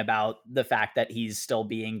complain about the fact that he's still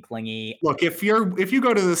being clingy. Look, if you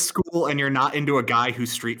go to this school and you're not into a guy who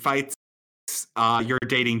street fights, you're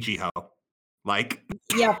dating Jiho.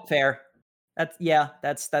 Yeah, fair.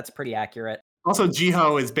 That's pretty accurate. Also,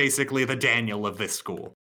 Jiho is basically the Daniel of this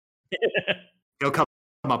school. He'll come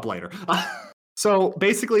up later. So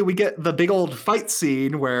basically, we get the big old fight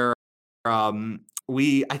scene where I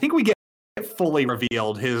think we get fully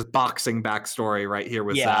revealed his boxing backstory right here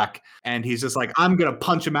with Zach, and he's just like, I'm gonna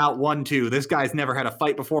punch him out 1-2. This guy's never had a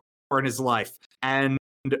fight before in his life, and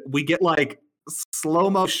we get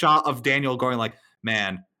slow-mo shot of Daniel going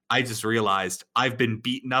man, I just realized I've been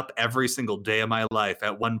beaten up every single day of my life.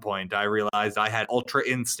 At one point, I realized I had ultra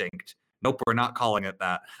instinct. Nope, we're not calling it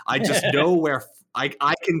that. I just know where I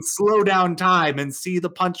can slow down time and see the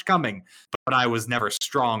punch coming, but I was never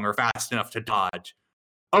strong or fast enough to dodge.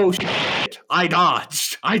 Oh shit, I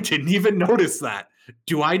dodged. I didn't even notice that.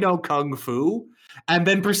 Do I know Kung Fu? And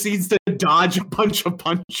then proceeds to dodge a bunch of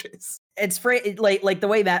punches. It's like the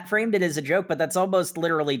way Matt framed it is a joke, but that's almost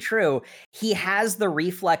literally true. He has the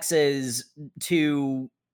reflexes to,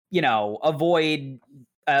 avoid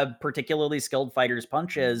a particularly skilled fighter's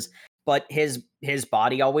punches, but his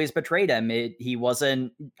body always betrayed him. He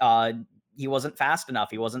wasn't fast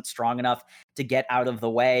enough. He wasn't strong enough to get out of the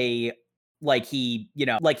way like he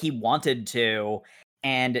wanted to.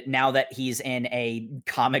 And now that he's in a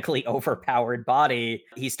comically overpowered body,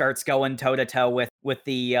 he starts going toe to toe with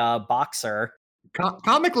the boxer.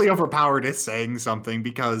 Comically overpowered is saying something,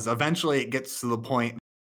 because eventually it gets to the point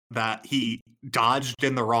that he dodged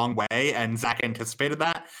in the wrong way, and Zach anticipated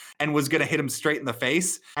that and was going to hit him straight in the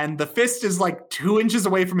face. And the fist is 2 inches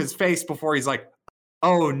away from his face before he's like,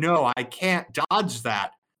 oh no, I can't dodge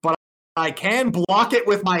that. But I can block it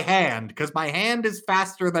with my hand, because my hand is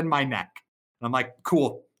faster than my neck. And I'm like,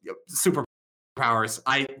 cool, superpowers.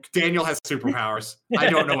 Daniel has superpowers. I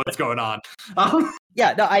don't know what's going on.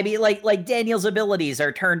 Yeah, no, I mean, like Daniel's abilities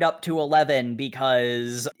are turned up to 11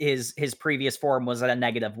 because his previous form was at a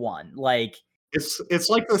 -1. It's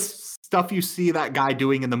like the stuff you see that guy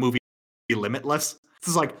doing in the movie Limitless.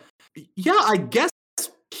 It's yeah, I guess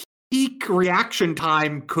peak reaction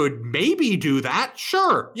time could maybe do that.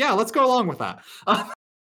 Sure, yeah, let's go along with that.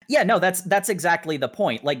 Yeah, no, that's exactly the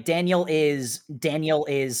point. Daniel is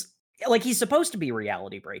he's supposed to be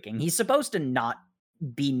reality breaking. He's supposed to not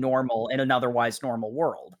be normal in an otherwise normal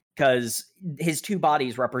world, because his two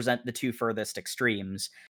bodies represent the two furthest extremes.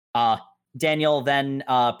 Daniel then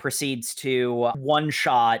proceeds to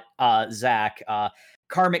one-shot Zach.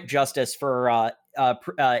 Karmic justice for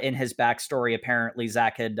in his backstory. Apparently,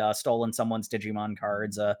 Zach had stolen someone's Digimon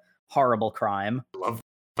cards. A horrible crime. Love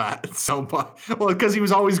that so much. Well, because he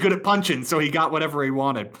was always good at punching, so he got whatever he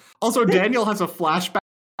wanted. Also, Daniel has a flashback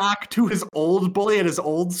to his old bully at his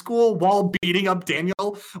old school while beating up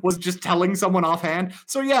Daniel, was just telling someone offhand.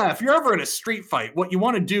 So yeah, if you're ever in a street fight, what you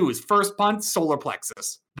want to do is first punch solar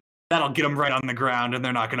plexus. That'll get them right on the ground, and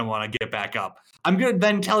they're not going to want to get back up. I'm going to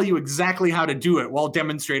then tell you exactly how to do it while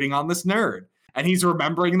demonstrating on this nerd. And he's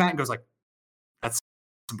remembering that and goes that's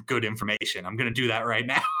some good information. I'm going to do that right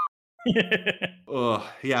now.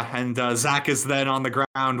 Yeah, and Zach is then on the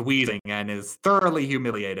ground wheezing and is thoroughly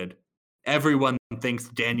humiliated. Everyone thinks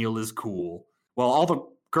Daniel is cool. Well, all the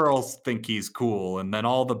girls think he's cool, and then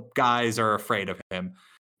all the guys are afraid of him.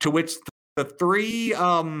 To which the three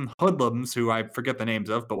hoodlums, who I forget the names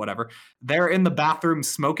of, but whatever, they're in the bathroom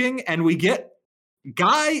smoking, and we get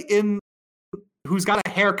guy who's got a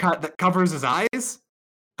haircut that covers his eyes.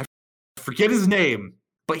 I forget his name,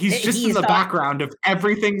 but he's just in the background of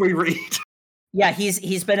everything we read. Yeah,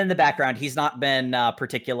 he's been in the background. He's not been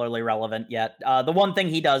particularly relevant yet. The one thing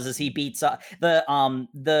he does is he beats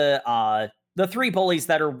the three bullies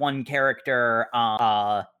that are one character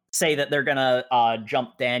say that they're gonna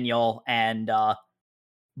jump Daniel, and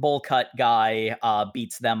bowl cut guy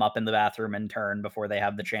beats them up in the bathroom in turn before they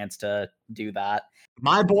have the chance to do that.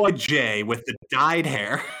 My boy Jay with the dyed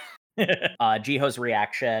hair. Jiho's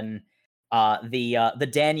reaction, the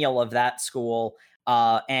Daniel of that school,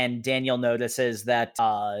 and Daniel notices that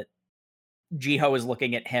Jiho is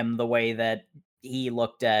looking at him the way that he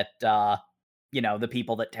looked at the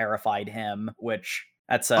people that terrified him, which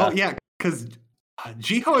that's Oh yeah, because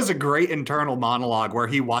Jiho has a great internal monologue where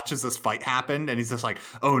he watches this fight happen and he's just like,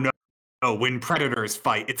 oh no, when predators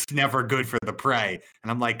fight, it's never good for the prey.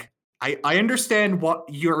 And I'm like, I understand what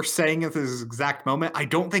you're saying at this exact moment. I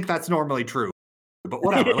don't think that's normally true, but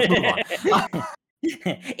whatever, let's move on.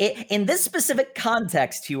 In this specific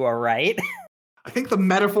context, you are right. I think the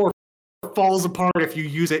metaphor falls apart if you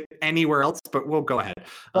use it anywhere else, but we'll go ahead.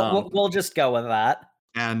 We'll just go with that.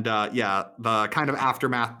 And the kind of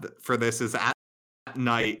aftermath for this is at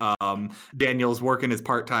night, Daniel's working his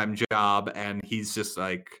part-time job, and he's just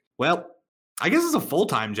like, well, I guess it's a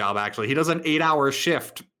full-time job, actually. He does an 8-hour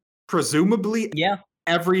shift, presumably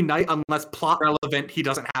every night, unless plot relevant, he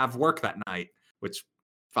doesn't have work that night, which,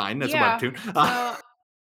 fine, that's a webtoon.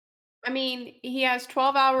 I mean, he has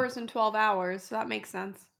 12 hours and 12 hours, so that makes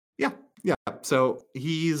sense. Yeah. So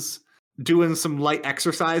he's doing some light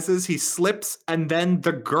exercises. He slips, and then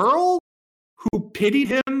the girl who pitied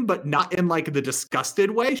him, but not in like the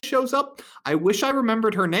disgusted way, shows up. I wish I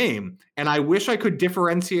remembered her name, and I wish I could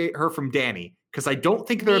differentiate her from Danny, because I don't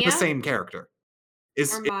think they're the same character.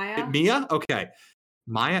 Is it Mia? Okay.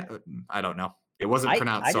 Maya? I don't know. It wasn't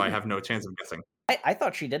pronounced, so I have no chance of guessing. I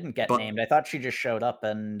thought she didn't get named. I thought she just showed up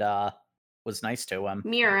and was nice to him.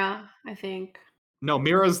 Mira, I think. No,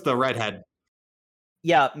 Mira's the redhead.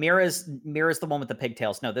 Yeah, Mira's the one with the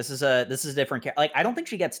pigtails. No, this is a different character. Like, I don't think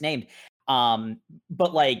she gets named.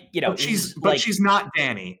 But like, but she's not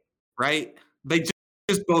Danny, right? They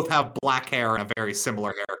just both have black hair and a very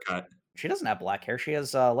similar haircut. She doesn't have black hair. She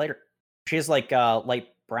has lighter. She has like light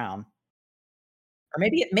brown. Or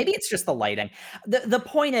maybe it's just the lighting. The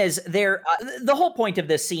point is there. The whole point of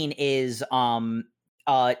this scene is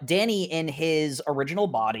Danny in his original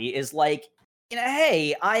body is like,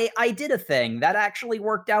 hey, I did a thing that actually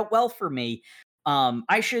worked out well for me.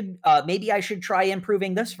 Maybe I should try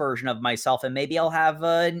improving this version of myself, and maybe I'll have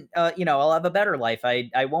I'll have a better life.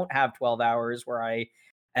 I won't have 12 hours where I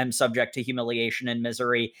am subject to humiliation and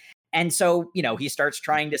misery. And so, he starts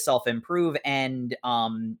trying to self-improve, and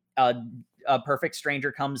a perfect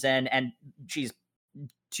stranger comes in, and she's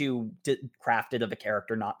too crafted of a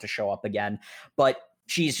character not to show up again. But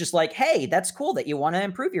she's just like, hey, that's cool that you want to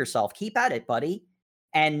improve yourself. Keep at it, buddy.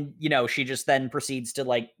 And, she just then proceeds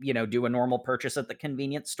to do a normal purchase at the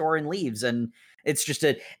convenience store and leaves. And it's just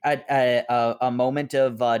a moment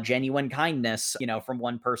of genuine kindness, from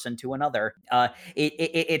one person to another.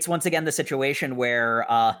 It's once again the situation where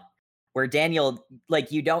Daniel,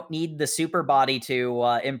 like, you don't need the super body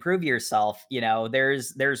to improve yourself.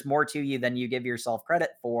 There's more to you than you give yourself credit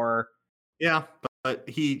for. Yeah, but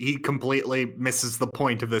he completely misses the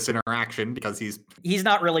point of this interaction because he's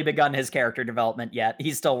not really begun his character development yet.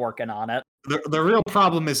 He's still working on it. The real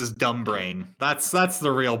problem is his dumb brain. That's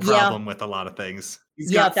the real problem with a lot of things.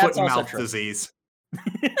 He's got foot and mouth disease.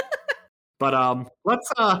 But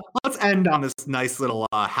let's end on this nice little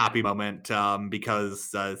happy moment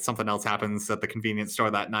because something else happens at the convenience store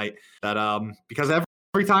that night. Because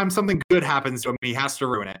every time something good happens to him, he has to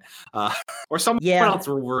ruin it, or someone else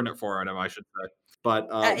will ruin it for him, I should say. But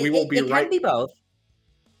we will be right. It can be both.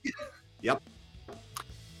 Yep.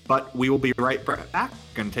 But we will be right back.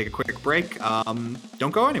 Gonna take a quick break.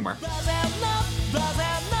 Don't go anywhere.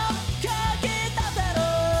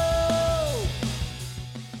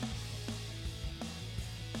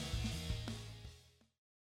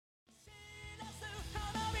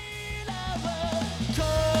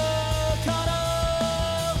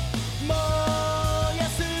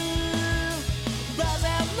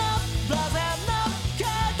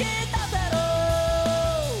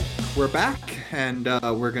 We're back, and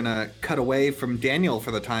we're gonna cut away from Daniel for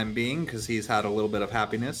the time being because he's had a little bit of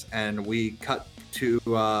happiness, and we cut to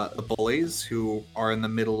the bullies who are in the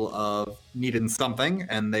middle of needing something,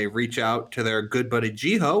 and they reach out to their good buddy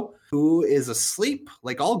Jiho, who is asleep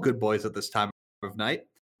like all good boys at this time of night,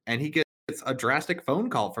 and he gets a drastic phone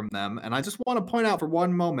call from them. And I just want to point out for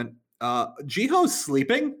one moment, Jiho's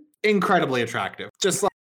sleeping incredibly attractive, just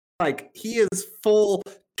like he is full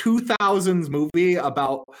 2000s movie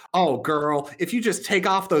about, oh girl, if you just take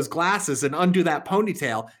off those glasses and undo that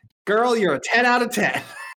ponytail, girl, you're a 10 out of 10.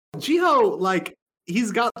 Jiho, like,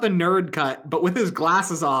 he's got the nerd cut, but with his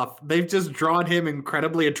glasses off, they've just drawn him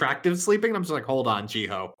incredibly attractive sleeping. And I'm just like, hold on,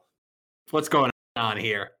 Jiho, what's going on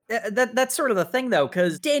here? That's sort of the thing, though,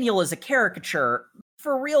 because Daniel is a caricature.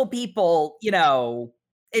 For real people,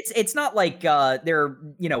 it's not like they're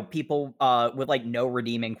people with like no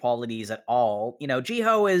redeeming qualities at all.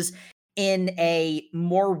 Jiho is in a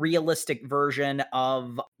more realistic version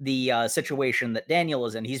of the situation that Daniel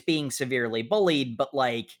is in. He's being severely bullied, but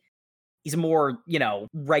like he's a more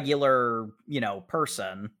regular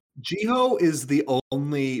person. Jiho is the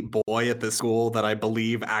only boy at this school that I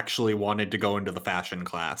believe actually wanted to go into the fashion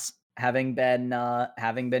class. Having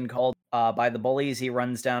been called by the bullies, he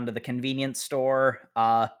runs down to the convenience store.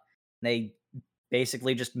 They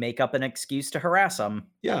basically just make up an excuse to harass him.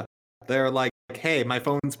 Yeah, they're like, "Hey, my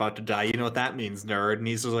phone's about to die. You know what that means, nerd?" And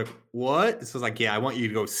he's just like, "What?" It's just like, "Yeah, I want you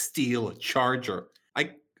to go steal a charger.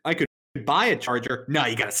 I could buy a charger. No,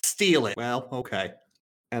 you gotta steal it." Well, okay.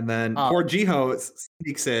 And then poor Jiho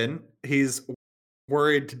sneaks in. He's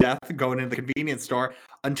worried to death going into the convenience store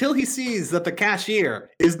until he sees that the cashier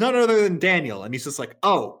is none other than Daniel. And he's just like,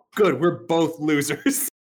 "Oh, good. We're both losers."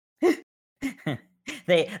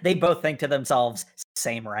 They both think to themselves,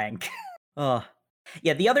 same rank.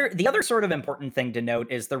 Yeah, the other sort of important thing to note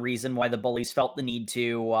is the reason why the bullies felt the need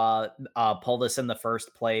to pull this in the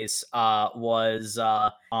first place was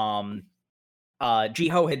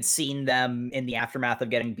Jiho had seen them in the aftermath of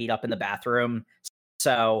getting beat up in the bathroom,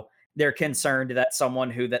 so they're concerned that someone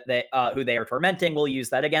who they are tormenting will use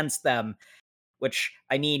that against them. Which,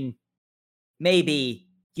 I mean, maybe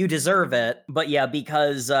you deserve it, but yeah,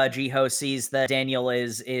 because Jiho sees that Daniel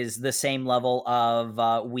is the same level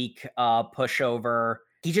of weak pushover,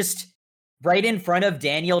 he just right in front of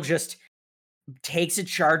Daniel just takes a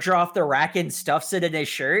charger off the rack and stuffs it in his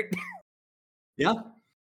shirt. Yeah,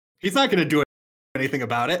 he's not going to do anything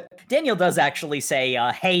about it. Daniel does actually say,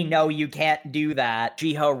 "Hey, no, you can't do that."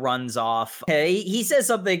 Jiho runs off. He says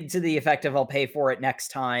something to the effect of, "I'll pay for it next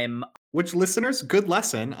time." Which, listeners, good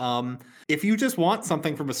lesson. If you just want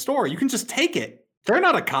something from a store, you can just take it. They're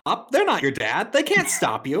not a cop. They're not your dad. They can't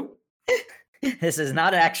stop you. This is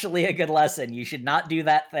not actually a good lesson. You should not do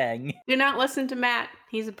that thing. Do not listen to Matt.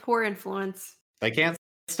 He's a poor influence. They can't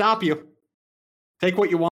stop you. Take what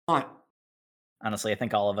you want. Honestly, I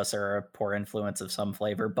think all of us are a poor influence of some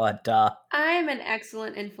flavor, but I'm an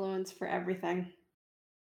excellent influence for everything.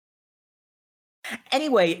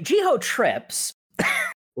 Anyway, Jiho trips.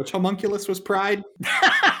 Which homunculus was Pride?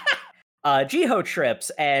 Jiho trips,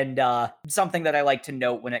 and something that I like to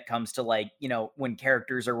note when it comes to, like, when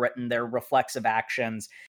characters are written, their reflexive actions,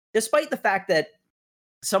 despite the fact that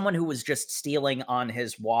someone who was just stealing on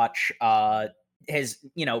his watch has,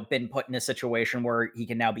 been put in a situation where he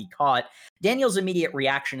can now be caught, Daniel's immediate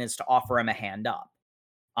reaction is to offer him a hand up.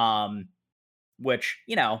 Which,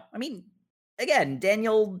 I mean, again,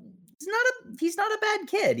 Daniel... He's not a bad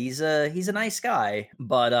kid. He's a nice guy.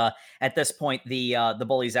 But at this point, the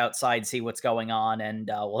bullies outside see what's going on, and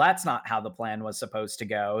well, that's not how the plan was supposed to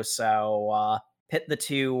go. So pit the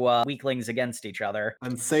two weaklings against each other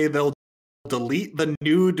and say they'll delete the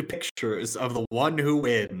nude pictures of the one who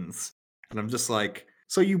wins. And I'm just like,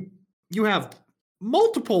 so you have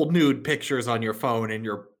multiple nude pictures on your phone, and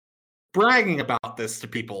you're bragging about this to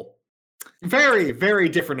people. Very, very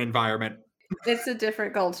different environment. It's a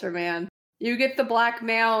different culture, man. You get the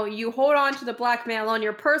blackmail, you hold on to the blackmail on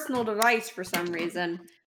your personal device for some reason.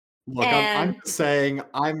 Look, I'm just saying,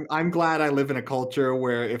 I'm glad I live in a culture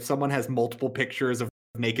where if someone has multiple pictures of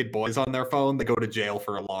naked boys on their phone, they go to jail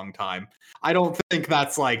for a long time. I don't think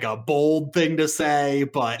that's like a bold thing to say,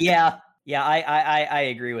 but yeah, I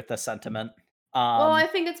agree with the sentiment. Well, I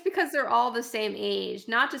think it's because they're all the same age.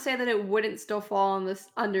 Not to say that it wouldn't still fall on this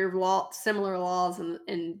under similar laws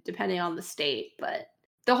and depending on the state, but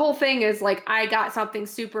the whole thing is like, I got something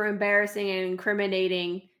super embarrassing and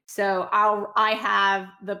incriminating, so I have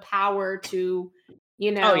the power to,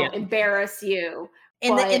 embarrass you.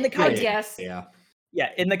 In the context, yeah,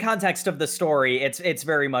 in the context of the story, it's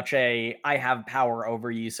very much a I have power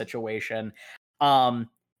over you situation.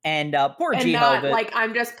 And poor Jiho. Not like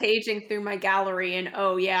I'm just paging through my gallery and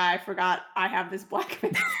oh yeah, I forgot I have this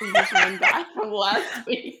blackmail from this one guy from last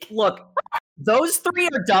week. Look, those three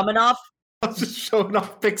are dumb enough. I was just showing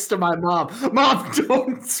off pics to my mom. Mom,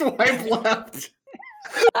 don't swipe left.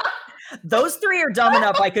 Those three are dumb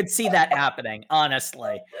enough. I could see that happening,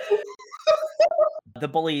 honestly. The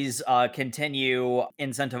bullies continue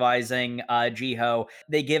incentivizing Jiho.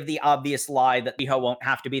 They give the obvious lie that Jiho won't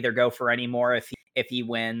have to be their gopher anymore if he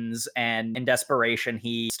wins, and in desperation,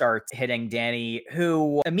 he starts hitting Danny,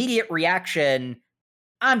 who immediate reaction,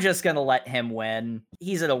 I'm just gonna let him win.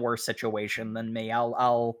 He's in a worse situation than me.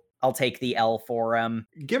 I'll take the L for him.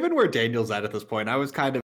 Given where Daniel's at this point, I was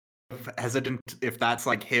kind of hesitant if that's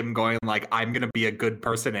like him going like, I'm gonna be a good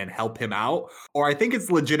person and help him out, or I think it's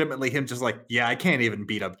legitimately him just like, yeah, I can't even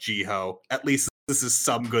beat up Jiho. At least this is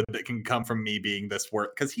some good that can come from me being this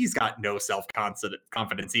work, because he's got no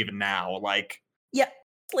self-confidence even now. Like, Yeah,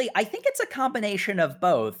 I think it's a combination of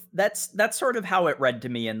both. That's sort of how it read to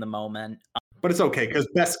me in the moment. but it's okay because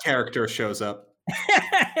best character shows up.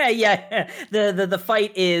 Yeah, the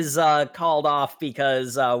fight is called off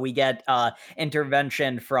because we get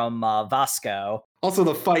intervention from Vasco. Also,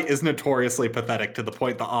 the fight is notoriously pathetic to the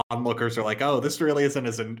point the onlookers are like, oh, this really isn't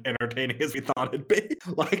as entertaining as we thought it'd be.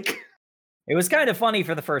 Like, It was kind of funny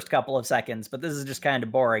for the first couple of seconds, but this is just kind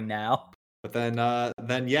of boring now. but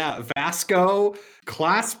then yeah, Vasco,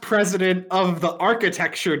 class president of the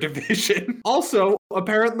architecture division, also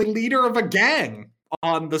apparently leader of a gang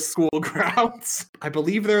on the school grounds. I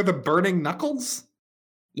believe they're the Burning Knuckles.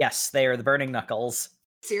 Yes, they are the Burning Knuckles.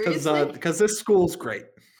 Seriously? Because this school's great.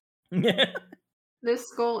 This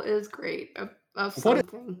school is great of What-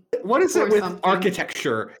 something. What is Or it with something.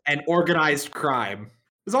 architecture and organized crime?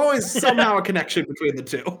 There's always somehow a connection between the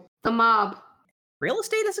two. The mob. Real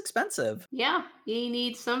estate is expensive. Yeah, you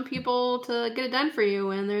need some people to get it done for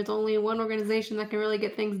you, and there's only one organization that can really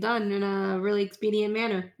get things done in a really expedient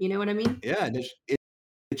manner. You know what I mean? Yeah, and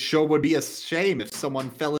it sure would be a shame if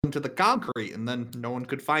someone fell into the concrete and then no one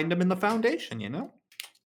could find him in the foundation, you know?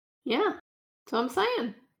 Yeah, that's what I'm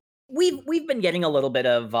saying. We've been getting a little bit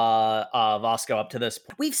of Vasco up to this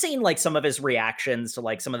point. We've seen like some of his reactions to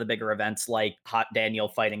like some of the bigger events, like Hot Daniel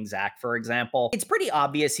fighting Zack, for example. It's pretty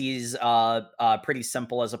obvious he's pretty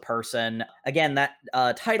simple as a person. Again, that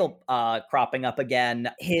title cropping up again.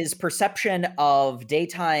 His perception of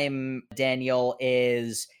daytime Daniel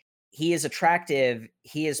is he is attractive,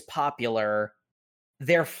 he is popular,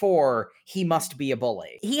 therefore he must be a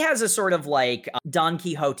bully. He has a sort of like Don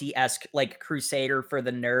Quixote-esque like crusader for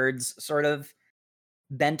the nerds sort of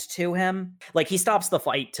bent to him. Like he stops the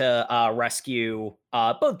fight to rescue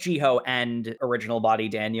both Jiho and original body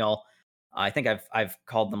Daniel. I think I've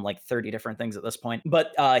called them like 30 different things at this point.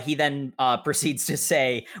 But he then proceeds to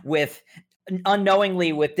say, with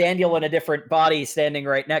unknowingly with Daniel in a different body standing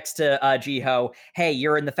right next to Jiho, hey,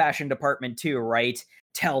 you're in the fashion department too, right?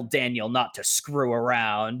 Tell Daniel not to screw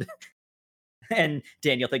around. And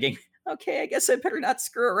Daniel thinking, okay, I guess I better not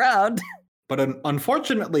screw around. But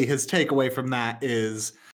unfortunately, his takeaway from that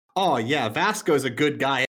is, oh yeah, Vasco's a good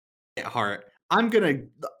guy at heart.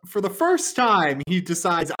 For the first time, he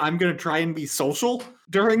decides I'm gonna try and be social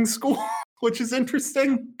during school, which is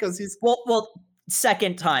interesting because he's Well,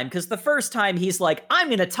 second time, because the first time he's like, I'm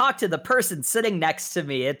gonna talk to the person sitting next to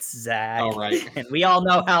me. It's Zack. all right. And we all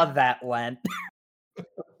know how that went.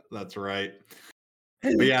 That's right.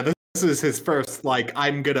 But yeah, this is his first like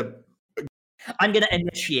I'm gonna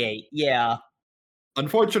initiate. Yeah.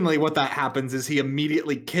 Unfortunately, what that happens is he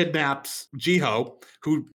immediately kidnaps Jiho,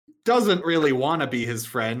 who doesn't really want to be his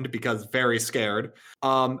friend because very scared,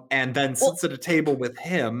 and then sits at a table with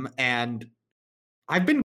him. And I've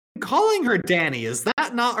been calling her Danny. Is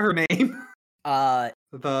that not her name?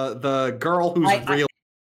 The girl who's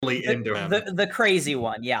really into him. The crazy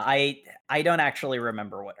one. Yeah, I don't actually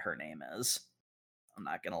remember what her name is. I'm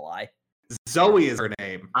not gonna lie. Zoe is her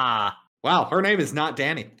name. Ah. Wow, her name is not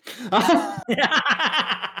Danny.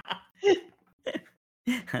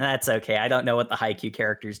 That's okay. I don't know what the Haikyuu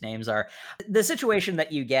characters' names are. The situation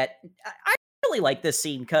that you get, I really like this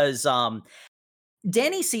scene because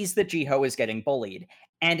Danny sees that Jiho is getting bullied,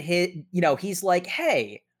 and he's like,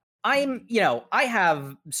 hey, I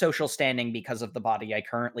have social standing because of the body I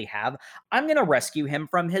currently have. I'm going to rescue him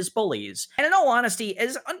from his bullies. And in all honesty,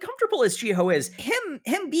 as uncomfortable as Jiho is,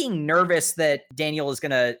 him being nervous that Daniel is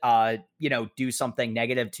going to, do something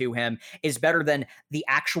negative to him is better than the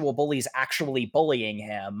actual bullies actually bullying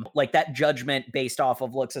him. Like that judgment based off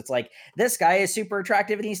of looks, it's like, this guy is super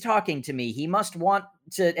attractive and he's talking to me. He must want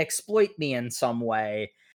to exploit me in some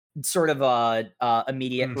way. Sort of a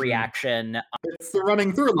immediate reaction. It's the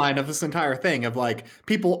running through line of this entire thing of like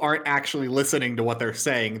people aren't actually listening to what they're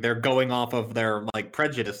saying. They're going off of their like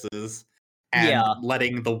prejudices and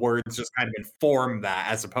letting the words just kind of inform that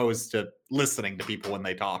as opposed to listening to people when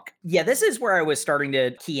they talk. Yeah, this is where I was starting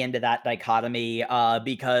to key into that dichotomy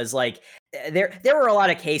because like there were a lot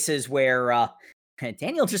of cases where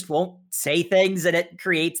Daniel just won't say things and it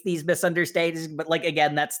creates these misunderstandings. But like,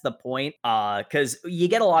 again, that's the point. Because you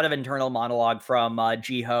get a lot of internal monologue from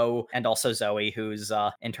Jiho and also Zoe, who's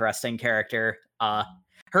interesting character.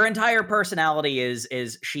 Her entire personality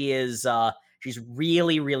is she's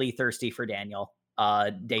really, really thirsty for Daniel.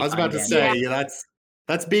 I was about to say,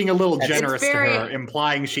 that's being a little generous to her,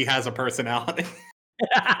 implying she has a personality.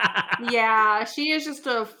 Yeah, she is just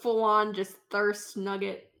a full-on just thirst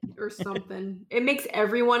nugget or something. It makes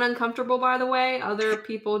everyone uncomfortable, by the way. Other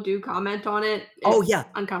people do comment on it. Oh, It's yeah.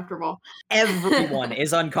 uncomfortable. Everyone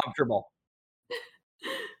is uncomfortable.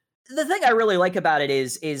 The thing I really like about it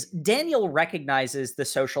is Daniel recognizes the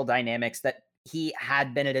social dynamics that he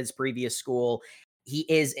had been at his previous school. He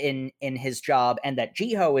is in his job, and that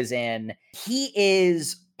Jiho is in. He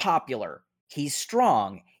is popular. He's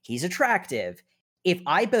strong. He's attractive. If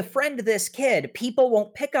I befriend this kid, people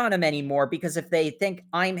won't pick on him anymore, because if they think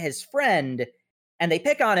I'm his friend and they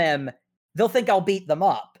pick on him, they'll think I'll beat them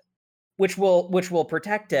up, which will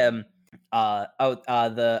protect him.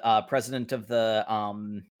 The president of the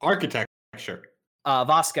Architecture.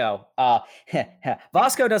 Vasco.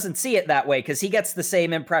 Vasco doesn't see it that way, because he gets the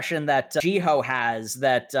same impression that Jiho has,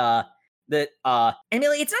 that I mean,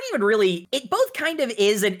 it's not even really. It both kind of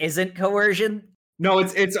is and isn't coercion. No,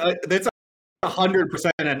 it's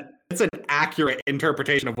 100% it's an accurate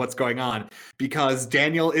interpretation of what's going on, because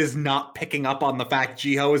Daniel is not picking up on the fact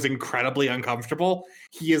Jiho is incredibly uncomfortable.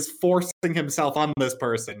 He is forcing himself on this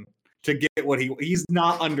person to get what he's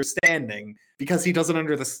not understanding, because he doesn't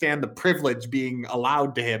understand the privilege being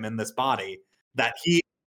allowed to him in this body, that he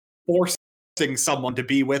forcing someone to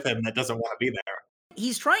be with him that doesn't want to be there.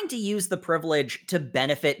 He's trying to use the privilege to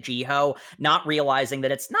benefit Jiho, not realizing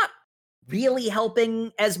that it's not really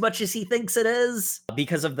helping as much as he thinks it is,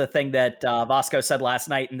 because of the thing that Vasco said last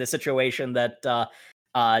night in the situation that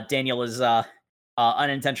Daniel is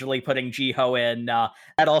unintentionally putting Jiho in.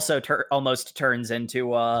 That also almost turns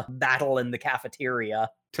into a battle in the cafeteria.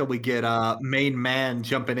 Till we get main man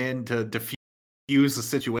jumping in to defuse the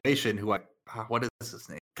situation. What is his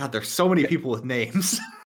name? God, there's so many people with names.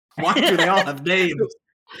 Why do they all have names?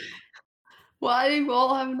 Why do you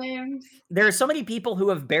all have names? There are so many people who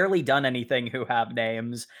have barely done anything who have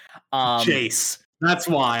names. Jace. That's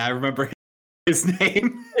why I remember his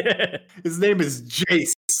name. His name is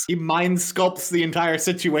Jace. He mind sculpts the entire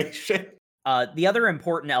situation. The other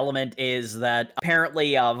important element is that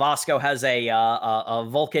apparently Vasco has a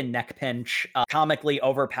Vulcan neck pinch. Comically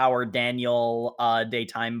overpowered Daniel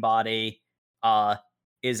daytime body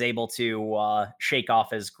is able to shake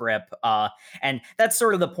off his grip. And that's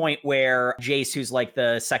sort of the point where Jace, who's like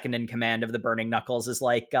the second in command of the Burning Knuckles, is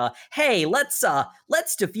like, hey, let's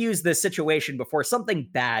defuse this situation before something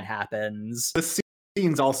bad happens. This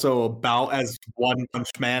scene's also about as One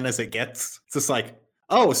Punch Man as it gets. It's just like,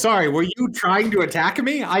 oh, sorry, were you trying to attack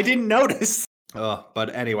me? I didn't notice.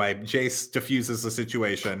 But anyway, Jace diffuses the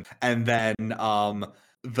situation, and then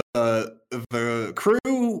the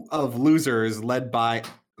crew of losers, led by,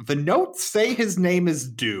 the notes say his name is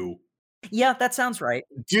Dew. Yeah, that sounds right.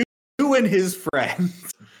 Dew and his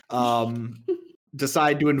friends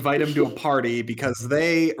decide to invite him to a party because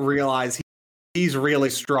they realize he's really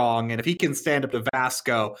strong, and if he can stand up to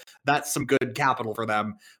Vasco, that's some good capital for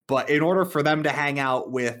them. But in order for them to hang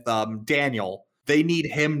out with Daniel, they need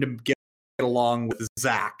him to get along with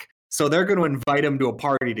Zach. So they're going to invite him to a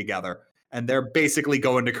party together, and they're basically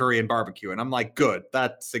going to Korean barbecue. And I'm like, good,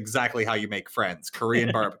 that's exactly how you make friends, Korean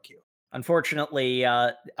barbecue. Unfortunately,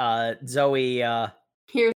 Zoe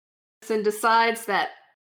hears and decides that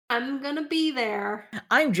I'm going to be there.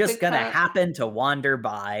 I'm just going to happen to wander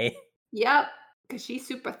by. Yep, because she's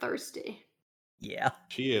super thirsty. Yeah,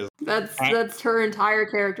 she is. That's her entire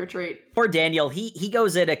character trait. Poor Daniel, he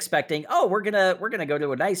goes in expecting, oh, we're gonna go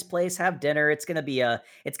to a nice place, have dinner. It's gonna be a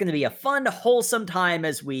fun, wholesome time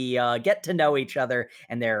as we get to know each other.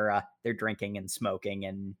 And they're drinking and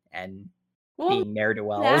smoking and being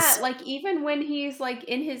ne'er-do-wells. Like, even when he's like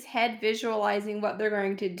in his head visualizing what they're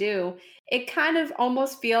going to do, it kind of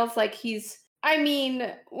almost feels like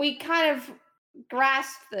we kind of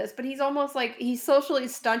grasp this, but he's almost like he's socially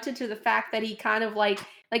stunted to the fact that he kind of like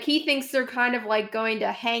he thinks they're kind of like going to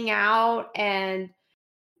hang out, and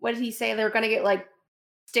what did he say, they're going to get like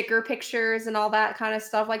sticker pictures and all that kind of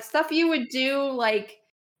stuff, like stuff you would do like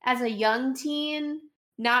as a young teen,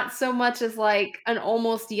 not so much as like an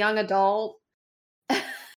almost young adult.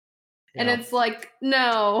 And it's like,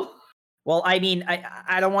 no. Well, I mean,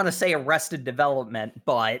 I don't want to say Arrested Development,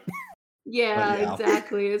 but yeah,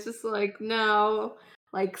 exactly. It's just like, no,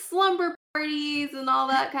 like slumber parties and all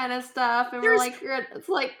that kind of stuff. And it's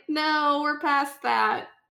like, no, we're past that.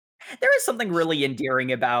 There is something really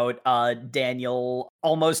endearing about Daniel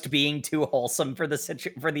almost being too wholesome for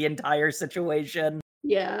the entire situation.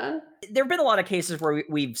 Yeah. There have been a lot of cases where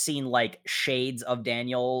we've seen like shades of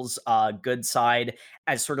Daniel's good side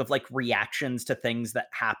as sort of like reactions to things that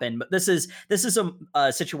happen. But this is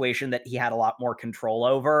a situation that he had a lot more control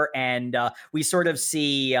over. And we sort of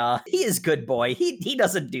see he is good boy. He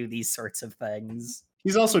doesn't do these sorts of things.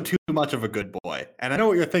 He's also too much of a good boy. And I know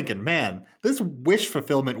what you're thinking, man, this wish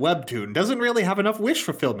fulfillment webtoon doesn't really have enough wish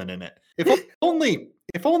fulfillment in it. If only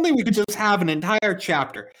we could just have an entire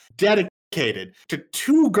chapter dedicated to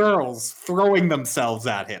 2 girls throwing themselves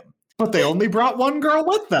at him. But they only brought 1 girl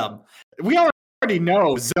with them. We already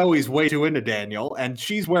know Zoe's way too into Daniel, and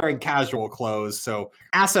she's wearing casual clothes, so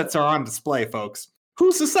assets are on display, folks.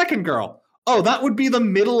 Who's the second girl? Oh, that would be the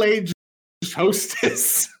middle-aged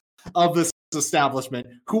hostess of this establishment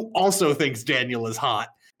who also thinks Daniel is hot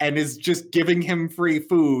and is just giving him free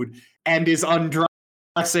food and is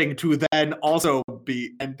undressing to then also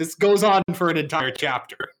be, and this goes on for an entire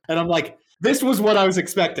chapter. And I'm like, this was what I was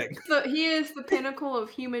expecting. So he is the pinnacle of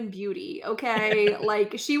human beauty, okay?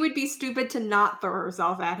 Like, she would be stupid to not throw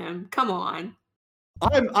herself at him. Come on.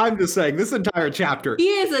 I'm just saying, this entire chapter, He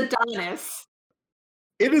is Adonis.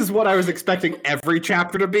 it is what I was expecting every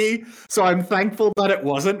chapter to be, so I'm thankful that it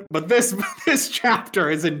wasn't, but this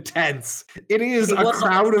chapter is intense. It is a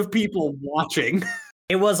crowd of people watching.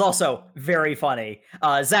 It was also very funny.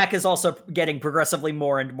 Zach is also getting progressively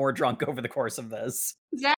more and more drunk over the course of this.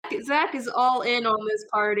 Zach is all in on this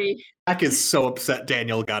party. Zach is so upset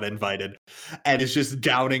Daniel got invited and is just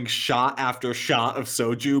downing shot after shot of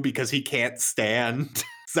soju because he can't stand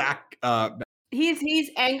Zach. He's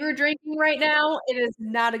anger drinking right now. It is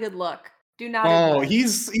not a good look. Do not. Oh,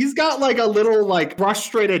 he's got like a little like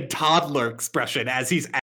frustrated toddler expression as he's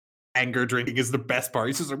anger drinking is the best part.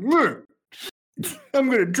 He's just like, I'm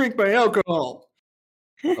gonna drink my alcohol.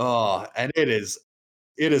 Oh, and it is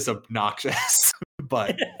obnoxious,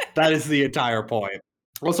 but that is the entire point.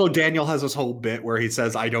 Also, Daniel has this whole bit where he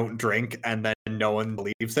says, "I don't drink," and then no one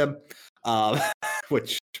believes him,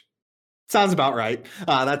 which sounds about right.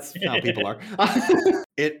 That's how people are.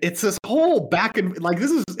 It's this whole back and like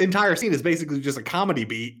this entire scene is basically just a comedy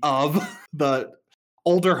beat of the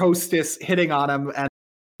older hostess hitting on him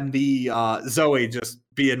and the Zoe just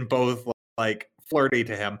being both like flirty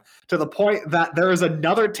to him to the point that there is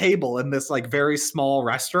another table in this like very small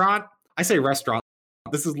restaurant. I say restaurant.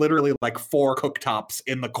 This is literally like 4 cooktops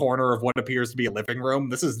in the corner of what appears to be a living room.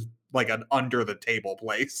 This is like an under the table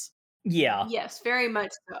place. Yeah. Yes, very much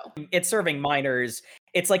so. It's serving minors.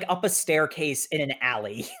 It's like up a staircase in an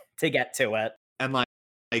alley to get to it. And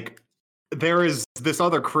like there is this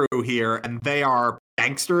other crew here and they are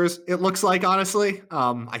gangsters, it looks like, honestly.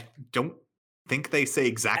 I don't think they say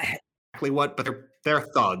exactly what, but they're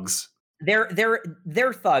thugs.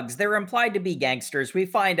 They're thugs. They're implied to be gangsters. We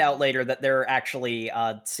find out later that they're actually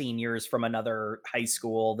seniors from another high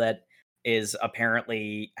school that is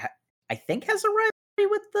apparently, I think, has a rivalry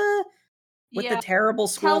with the terrible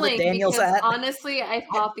school that Daniel's at. Honestly, I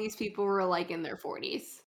thought these people were like in their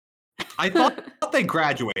 40s. I thought they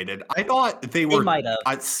graduated. I thought they were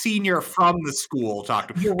a senior from the school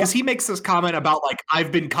talking because he makes this comment about like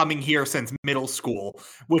I've been coming here since middle school,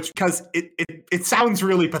 which because it sounds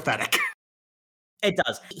really pathetic. It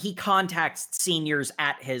does. He contacts seniors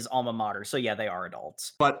at his alma mater, so yeah, they are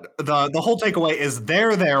adults. But the whole takeaway is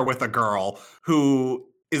they're there with a girl who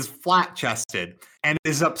is flat-chested and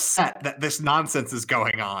is upset that this nonsense is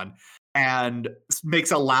going on. And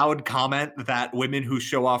makes a loud comment that women who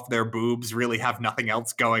show off their boobs really have nothing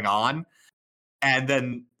else going on. And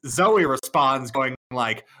then Zoe responds going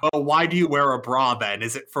like, oh, why do you wear a bra then?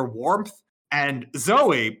 Is it for warmth? And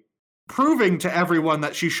Zoe, proving to everyone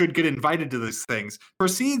that she should get invited to these things,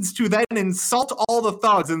 proceeds to then insult all the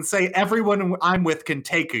thugs and say, everyone I'm with can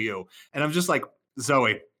take you. And I'm just like,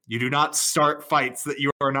 Zoe, you do not start fights that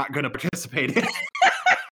you are not going to participate in.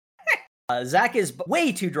 Zach is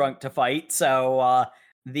way too drunk to fight, so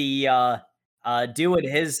the Dew and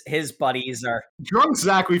his buddies are drunk.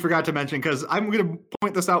 Zach, we forgot to mention because I'm going to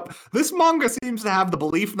point this out. This manga seems to have the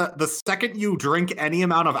belief that the second you drink any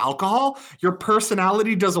amount of alcohol, your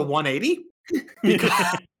personality does a 180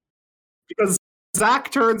 because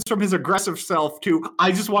Zach turns from his aggressive self to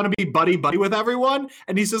I just want to be buddy with everyone,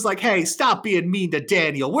 and he's just like, hey, stop being mean to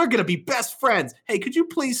Daniel. We're gonna be best friends. Hey, could you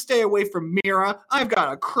please stay away from Mira? I've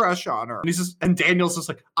got a crush on her. And Daniel's just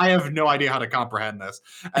like, I have no idea how to comprehend this.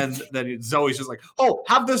 And then Zoe's just like, oh,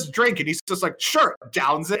 have this drink, and he's just like, sure,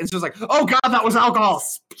 downs it, and it's just like, oh god, that was alcohol.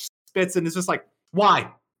 Spits, and it's just like,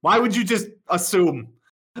 why? Why would you just assume?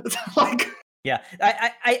 Like. Yeah,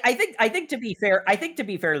 I think to be fair,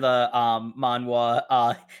 to the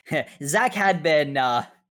manhwa, Zach had been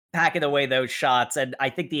packing away those shots, and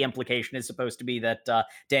I think the implication is supposed to be that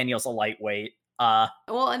Daniel's a lightweight.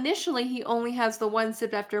 Well, initially he only has the one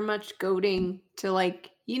sip after much goading to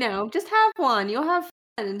like, just have one, you'll have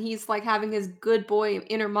fun, and he's like having his good boy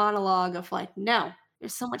inner monologue of like, no,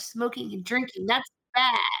 there's so much smoking and drinking, that's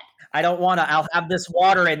bad. I don't want to. I'll have this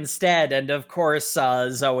water instead. And of course,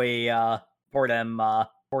 Zoe poured him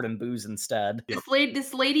booze instead.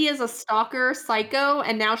 This lady is a stalker psycho,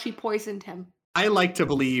 and now she poisoned him. I like to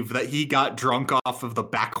believe that he got drunk off of the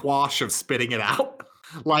backwash of spitting it out.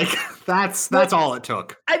 Like that's all it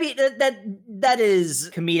took. I mean, that is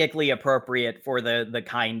comedically appropriate for the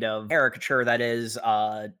kind of caricature that is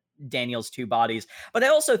Daniel's two bodies. But I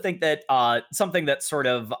also think that something that's sort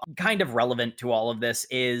of kind of relevant to all of this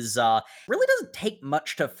is really doesn't take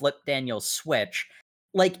much to flip Daniel's switch.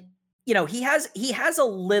 Like, you know, he has a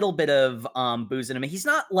little bit of booze in him. He's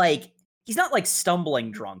not like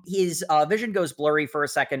stumbling drunk. His vision goes blurry for a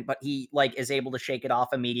second, but he like is able to shake it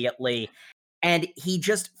off immediately. And he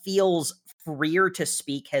just feels freer to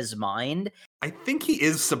speak his mind. I think he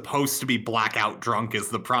is supposed to be blackout drunk is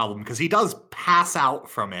the problem, because he does pass out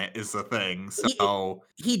from it is the thing. So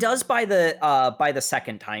he does by the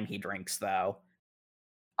second time he drinks, though.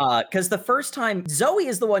 Because the first time, Zoe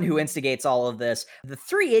is the one who instigates all of this. The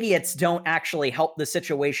three idiots don't actually help the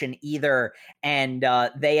situation either, and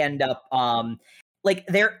they end up like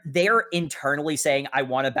they're internally saying, I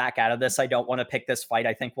want to back out of this. I don't want to pick this fight.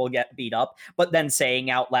 I think we'll get beat up. But then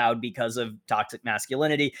saying out loud because of toxic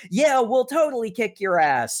masculinity, yeah, we'll totally kick your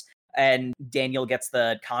ass. And Daniel gets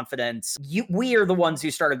the confidence. We are the ones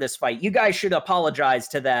who started this fight. You guys should apologize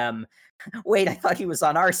to them. Wait, I thought he was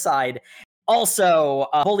on our side. Also,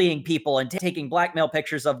 bullying people and taking blackmail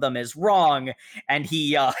pictures of them is wrong. And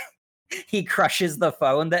he crushes the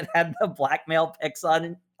phone that had the blackmail pics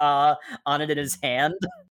on it in his hand.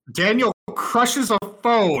 Daniel crushes a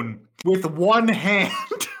phone with one hand.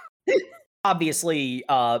 Obviously,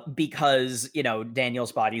 because, you know,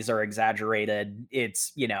 Daniel's bodies are exaggerated,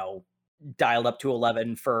 it's, you know, dialed up to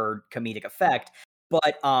 11 for comedic effect.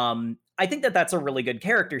 But I think that that's a really good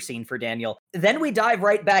character scene for Daniel. Then we dive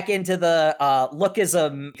right back into the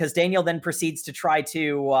lookism, because Daniel then proceeds to try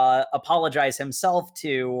to apologize himself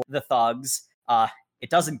to the thugs. It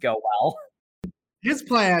doesn't go well. His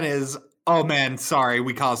plan is, oh man, sorry,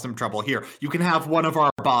 we caused him trouble. Here, you can have one of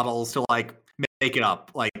our bottles to like make it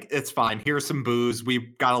up. Like, it's fine. Here's some booze.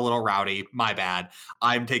 We got a little rowdy. My bad.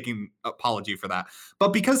 I'm taking apology for that.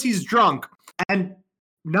 But because he's drunk, and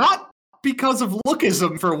not because of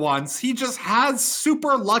lookism for once, he just has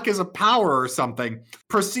super luck as a power or something,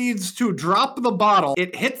 proceeds to drop the bottle.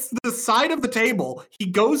 It hits the side of the table. He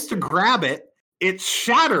goes to grab it. It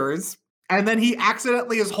shatters. And then he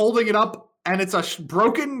accidentally is holding it up, and it's a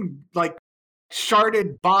broken, like,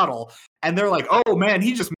 sharded bottle. And they're like, oh man,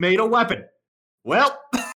 he just made a weapon. Well,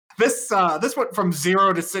 this went from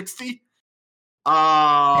 0 to 60.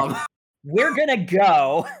 We're gonna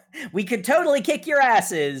go. We could totally kick your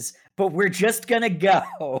asses, but we're just gonna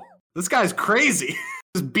go. This guy's crazy.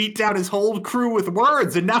 Just beat down his whole crew with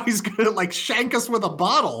words, and now he's gonna like shank us with a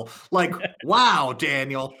bottle. Like, wow,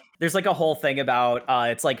 Daniel. There's like a whole thing about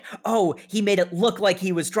it's like, oh, he made it look like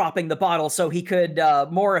he was dropping the bottle so he could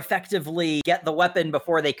more effectively get the weapon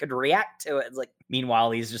before they could react to it. It's like,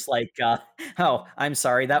 meanwhile, he's just like, oh, I'm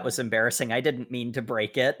sorry, that was embarrassing. I didn't mean to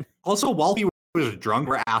break it. Also, while he was drunk,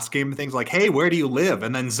 we're asking him things like, hey, where do you live?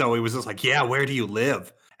 And then Zoe was just like, yeah, where do you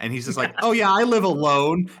live? And he's just like, oh yeah, I live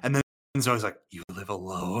alone. And then Zoe's like, you live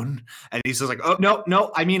alone? And he's just like, oh,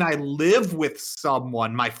 no, I mean, I live with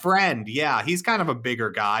someone, my friend. Yeah, he's kind of a bigger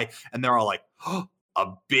guy. And they're all like, oh, a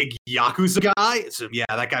big Yakuza guy? So yeah,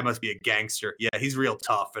 that guy must be a gangster. Yeah, he's real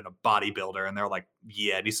tough and a bodybuilder. And they're like,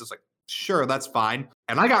 yeah. And he's just like, sure, that's fine.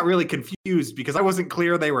 And I got really confused because I wasn't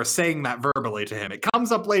clear they were saying that verbally to him. It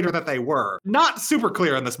comes up later that they were. Not super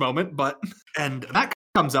clear in this moment, but... And that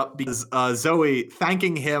comes up because Zoe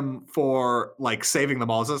thanking him for like saving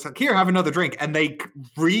them all. So it's like, here, have another drink. And they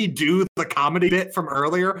redo the comedy bit from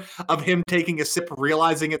earlier of him taking a sip,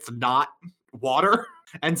 realizing it's not water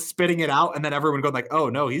and spitting it out. And then everyone going like, oh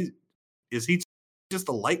no, is he just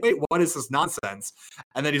a lightweight? What is this nonsense?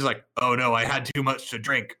 And then he's like, oh no, I had too much to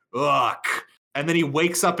drink. Ugh. And then he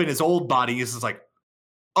wakes up in his old body. He's just like,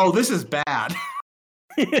 oh, this is bad.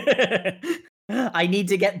 I need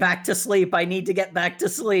to get back to sleep. I need to get back to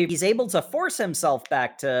sleep. He's able to force himself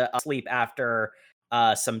back to sleep after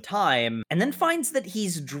some time, and then finds that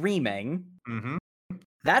he's dreaming. Mm-hmm.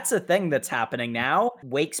 That's a thing that's happening now.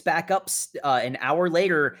 Wakes back up an hour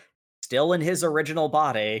later, still in his original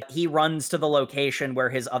body. He runs to the location where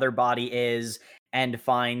his other body is and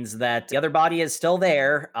finds that the other body is still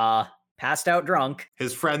there, passed out drunk.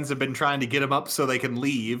 His friends have been trying to get him up so they can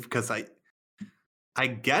leave, because I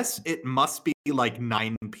guess it must be like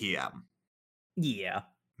 9 p.m. Yeah.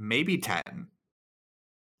 Maybe 10.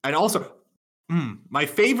 And also, my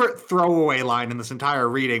favorite throwaway line in this entire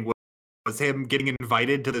reading was him getting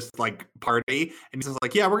invited to this like party, and he's just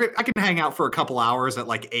like, "Yeah, I can hang out for a couple hours at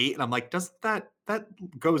like 8." And I'm like, "Doesn't that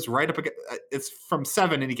goes right up against, it's from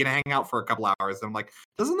 7 and you can hang out for a couple hours." And I'm like,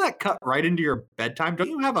 "Doesn't that cut right into your bedtime? Don't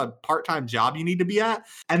you have a part-time job you need to be at?"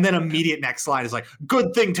 And then immediate next line is like,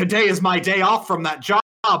 "Good thing today is my day off from that job."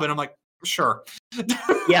 And I'm like, "Sure."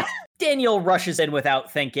 Yeah. Daniel rushes in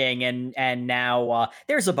without thinking, and now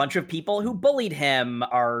there's a bunch of people who bullied him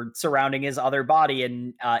are surrounding his other body,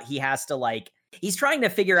 and he has to like he's trying to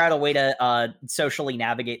figure out a way to socially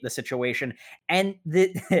navigate the situation. And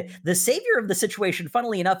the the savior of the situation,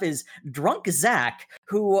 funnily enough, is drunk Zach,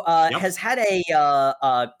 who has had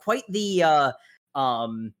a quite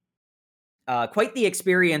the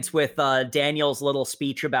experience with Daniel's little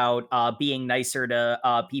speech about being nicer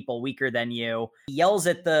to people weaker than you. He yells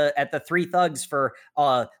at the three thugs for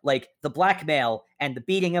like the blackmail and the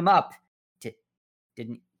beating him up.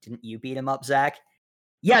 Didn't you beat him up, Zach?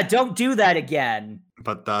 Yeah, don't do that again.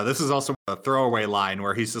 But this is also a throwaway line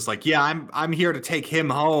where he's just like, "Yeah, I'm here to take him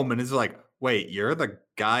home," and it's like, "Wait, you're the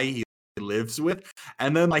guy he lives with?"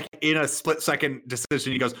 And then like in a split second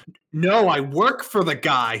decision, he goes, "No, I work for the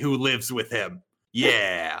guy who lives with him."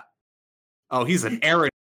 Yeah. Oh, he's an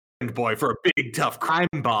errand boy for a big tough crime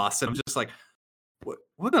boss. And I'm just like,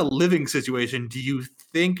 what a living situation do you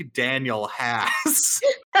think Daniel has?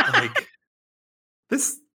 Like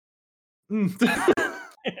this.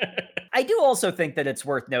 I do also think that it's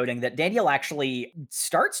worth noting that Daniel actually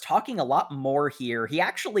starts talking a lot more here. He's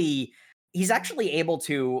actually able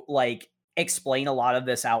to like explain a lot of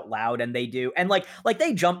this out loud, and they do, and like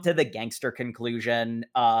they jump to the gangster conclusion,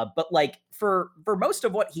 but like for most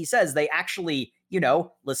of what he says, they actually,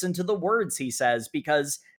 listen to the words he says,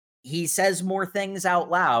 because he says more things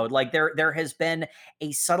out loud. Like there has been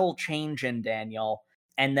a subtle change in Daniel.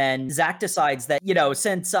 And then Zach decides that,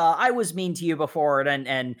 since I was mean to you before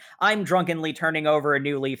and I'm drunkenly turning over a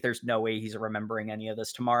new leaf, there's no way he's remembering any of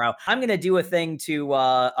this tomorrow. I'm going to do a thing to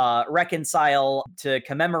reconcile, to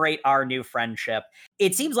commemorate our new friendship.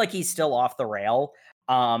 It seems like he's still off the rail.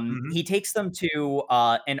 He takes them to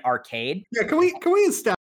an arcade. Yeah, can we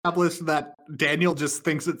establish that Daniel just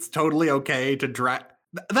thinks it's totally okay to drag...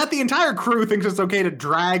 That the entire crew thinks it's okay to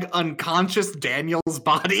drag unconscious Daniel's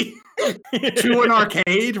body to an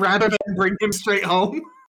arcade rather than bring him straight home.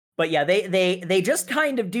 But yeah, they just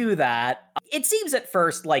kind of do that. It seems at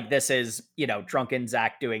first like this is, drunken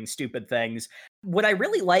Zach doing stupid things. What I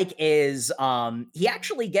really like is he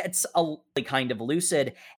actually gets kind of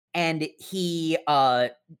lucid, and he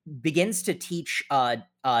begins to teach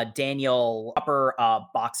Daniel proper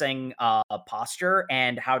boxing posture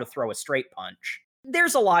and how to throw a straight punch.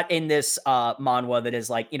 There's a lot in this manhwa that is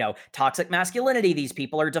like, toxic masculinity. These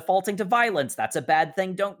people are defaulting to violence. That's a bad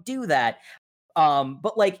thing. Don't do that.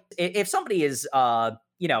 But like, if somebody is,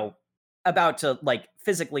 about to like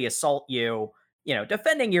physically assault you,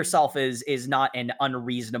 defending yourself is not an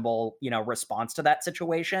unreasonable, response to that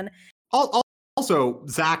situation. Also,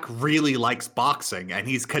 Zach really likes boxing, and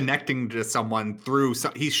he's connecting to someone through.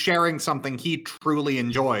 He's sharing something he truly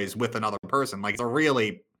enjoys with another person. Like, it's a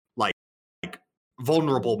really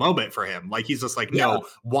vulnerable moment for him. Like, he's just like, "No,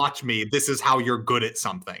 watch me. This is how you're good at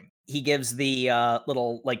something." He gives the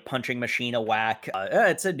little like punching machine a whack.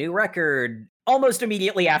 It's a new record. Almost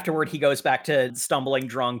immediately afterward, he goes back to stumbling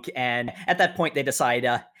drunk, and at that point, they decide,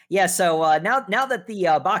 so now that the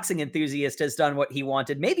boxing enthusiast has done what he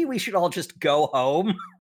wanted, maybe we should all just go home.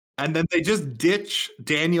 And then they just ditch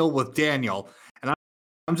Daniel with Daniel, and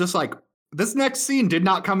I'm just like, this next scene did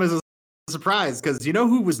not come as a surprise, because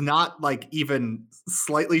who was not like even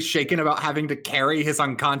slightly shaken about having to carry his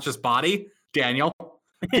unconscious body? Daniel.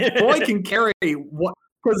 Boy can carry what,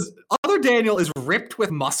 because other Daniel is ripped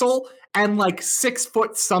with muscle and like 6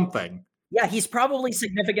 foot something. Yeah, he's probably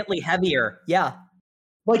significantly heavier. Yeah.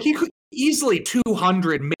 Like, he could easily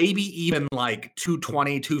 200, maybe even like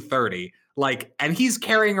 220, 230. Like, and he's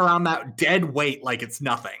carrying around that dead weight like it's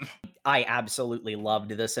nothing. I absolutely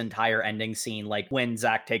loved this entire ending scene. Like, when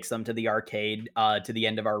Zach takes them to the arcade, to the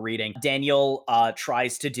end of our reading, Daniel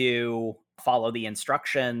tries to follow the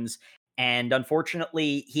instructions, and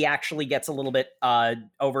unfortunately, he actually gets a little bit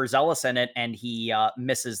overzealous in it, and he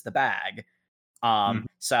misses the bag.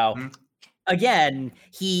 So again,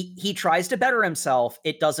 he tries to better himself.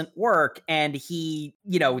 It doesn't work, and he,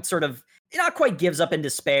 sort of not quite gives up in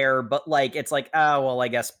despair, but like, it's like, oh, well, I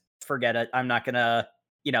guess forget it. I'm not gonna,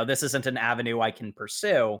 this isn't an avenue I can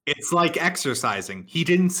pursue. It's like exercising. He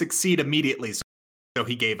didn't succeed immediately, so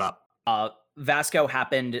he gave up. Vasco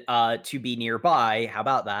happened to be nearby. How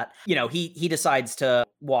about that? He decides to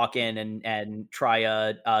walk in and try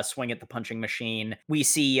a swing at the punching machine. We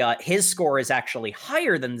see his score is actually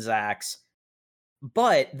higher than Zach's,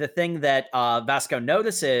 but the thing that Vasco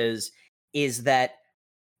notices is that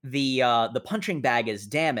the punching bag is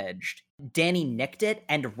damaged. Danny nicked it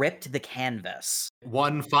and ripped the canvas.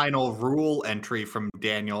 One final rule entry from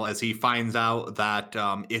Daniel as he finds out that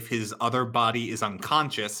if his other body is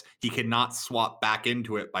unconscious, he cannot swap back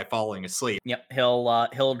into it by falling asleep. Yep,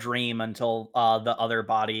 he'll dream until the other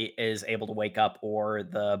body is able to wake up, or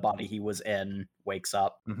the body he was in wakes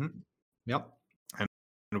up. Mm-hmm. Yep.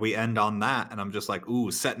 And we end on that, and I'm just like,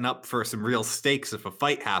 ooh, setting up for some real stakes if a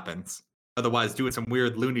fight happens. Otherwise, doing some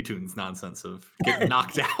weird Looney Tunes nonsense of getting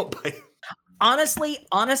knocked out by... Honestly,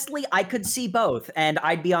 I could see both, and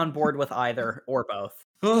I'd be on board with either or both.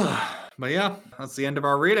 But yeah, that's the end of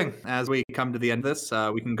our reading. As we come to the end of this,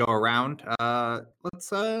 we can go around.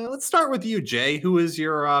 Let's start with you, Jay. Who is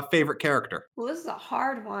your favorite character? Well, this is a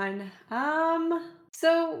hard one.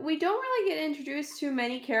 So we don't really get introduced to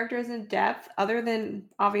many characters in depth, other than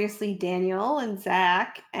obviously Daniel and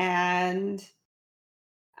Zach, and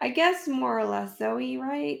I guess more or less Zoe,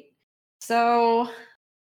 right? So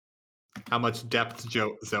how much depth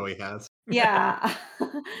Zoe has. Yeah.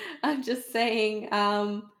 I'm just saying.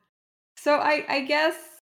 So I guess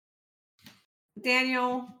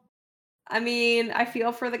Daniel, I mean, I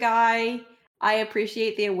feel for the guy. I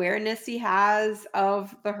appreciate the awareness he has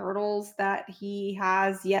of the hurdles that he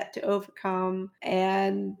has yet to overcome.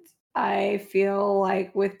 And I feel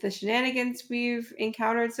like with the shenanigans we've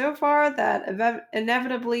encountered so far, that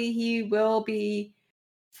inevitably he will be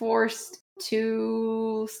forced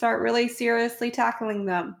to start really seriously tackling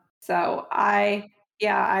them. So I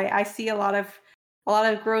see a lot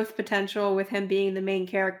of growth potential with him being the main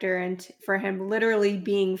character, and for him literally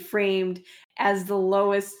being framed as the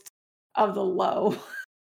lowest of the low.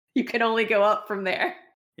 You can only go up from there.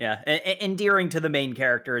 Yeah, endearing to the main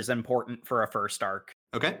character is important for a first arc.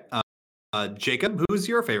 Okay. Jacob, who's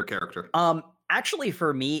your favorite character? Actually,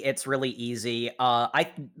 for me, it's really easy.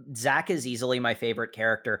 Zach is easily my favorite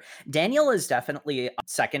character. Daniel is definitely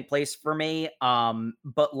second place for me.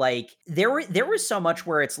 But like there was so much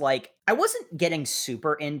where it's like I wasn't getting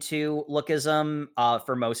super into lookism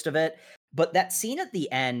for most of it. But that scene at the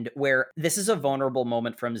end where this is a vulnerable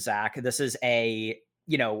moment from Zach. This is a,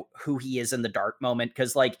 who he is in the dark moment,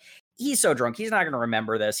 because like he's so drunk, he's not going to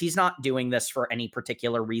remember this. He's not doing this for any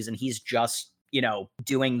particular reason. He's just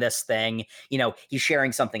doing this thing. He's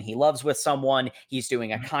sharing something he loves with someone. He's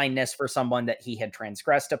doing a kindness for someone that he had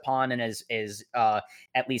transgressed upon, and is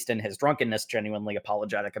at least in his drunkenness, genuinely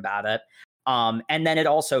apologetic about it. And then it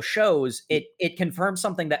also shows, it confirms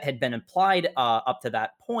something that had been implied up to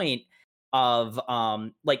that point of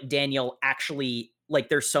like Daniel actually, like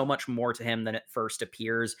there's so much more to him than it first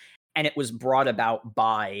appears. And it was brought about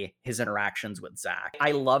by his interactions with Zach.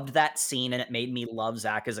 I loved that scene, and it made me love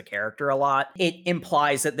Zach as a character a lot. It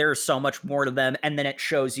implies that there's so much more to them, and then it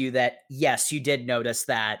shows you that, yes, you did notice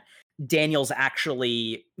that Daniel's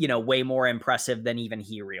actually, way more impressive than even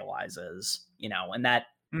he realizes, and that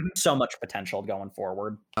so much potential going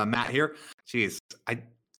forward. Matt here. Jeez, I'd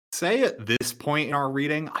say at this point in our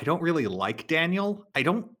reading, I don't really like Daniel. I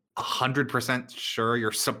don't 100% sure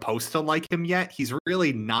you're supposed to like him yet. He's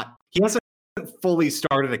really not. He hasn't fully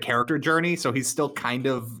started a character journey, so he's still kind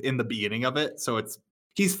of in the beginning of it. So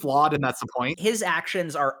he's flawed, and that's the point. His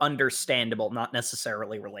actions are understandable, not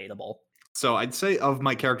necessarily relatable. So I'd say of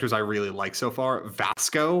my characters I really like so far,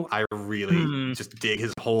 Vasco, I really just dig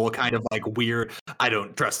his whole kind of like weird, I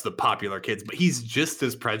don't trust the popular kids, but he's just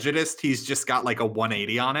as prejudiced. He's just got like a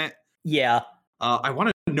 180 on it. Yeah. I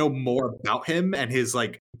want to know more about him and his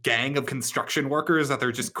like gang of construction workers that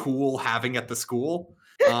they're just cool having at the school.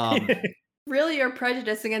 Really, you're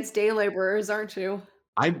prejudiced against day laborers, aren't you?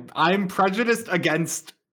 I'm prejudiced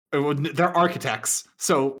against they're architects,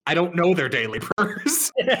 so I don't know they're day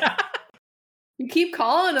laborers. You keep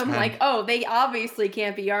calling them like, oh, they obviously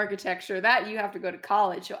can't be architecture. That you have to go to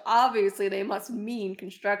college, so obviously they must mean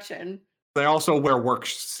construction. They also wear work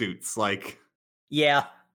suits, like. Yeah.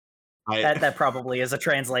 That probably is a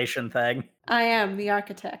translation thing. I am the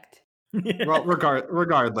architect. Well,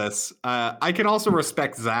 regardless, I can also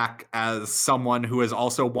respect Zach as someone who has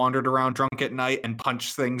also wandered around drunk at night and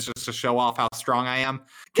punched things just to show off how strong I am.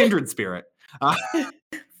 Kindred spirit.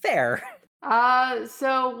 Fair.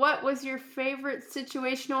 So what was your favorite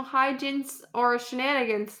situational hijinks or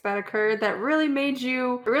shenanigans that occurred that really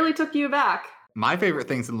took you aback? My favorite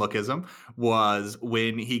things in Lookism was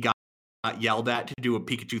when he got yelled at to do a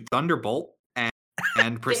Pikachu Thunderbolt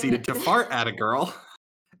and proceeded to fart at a girl.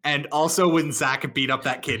 And also when Zach beat up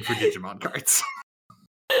that kid for Digimon cards.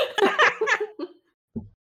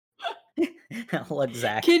 Look,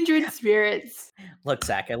 Zach. Kindred spirits. Look,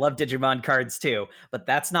 Zach, I love Digimon cards too, but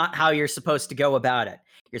that's not how you're supposed to go about it.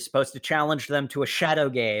 You're supposed to challenge them to a shadow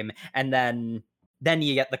game, and then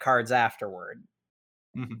you get the cards afterward.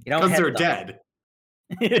 You don't Because hit they're them. dead.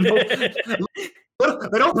 They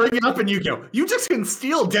don't bring it up and you go, you just can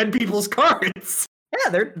steal dead people's cards.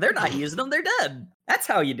 Yeah, they're not using them, they're dead. That's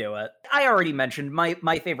how you do it. I already mentioned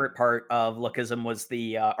my favorite part of Lookism was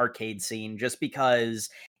the arcade scene, just because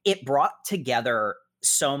it brought together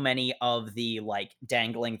so many of the like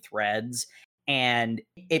dangling threads, and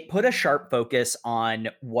it put a sharp focus on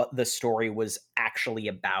what the story was actually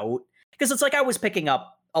about. Because it's like I was picking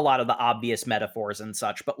up a lot of the obvious metaphors and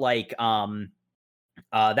such, but like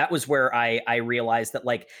that was where I realized that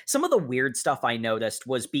like some of the weird stuff I noticed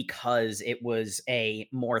was because it was a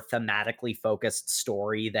more thematically focused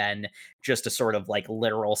story than just a sort of like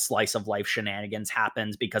literal slice of life shenanigans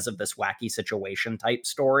happens because of this wacky situation type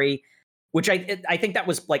story, which I think that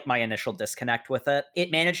was like my initial disconnect with it.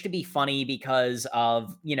 It managed to be funny because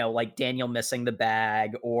of, you know, like Daniel missing the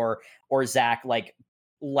bag or Zach like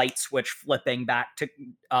light switch flipping back to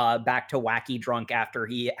wacky drunk after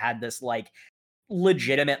he had this like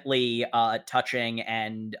legitimately touching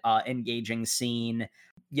and engaging scene.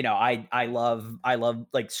 You know, I love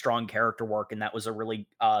like strong character work, and that was a really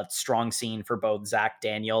strong scene for both Zach,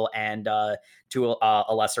 Daniel, and to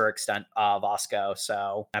a lesser extent Vasco.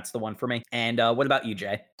 So that's the one for me. And what about you,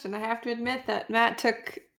 Jay? And I have to admit that Matt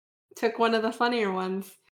took one of the funnier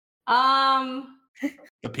ones. The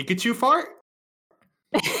Pikachu fart?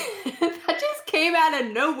 that just came out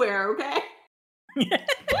of nowhere, okay?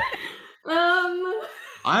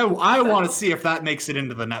 I want to see if that makes it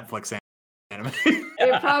into the Netflix anime.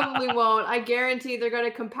 It probably won't. I guarantee they're going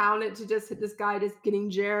to compound it to just this guy just getting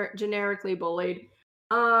generically bullied.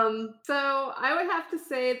 So I would have to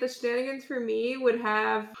say the shenanigans for me would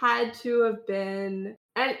have had to have been,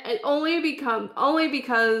 and only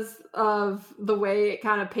because of the way it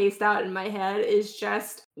kind of paced out in my head, is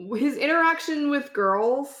just his interaction with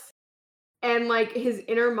girls and like his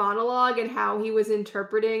inner monologue and how he was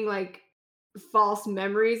interpreting like false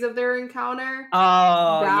memories of their encounter.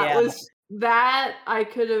 That I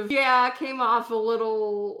could have came off a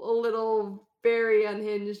little very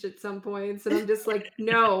unhinged at some points, and I'm just like,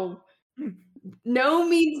 no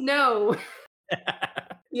means no.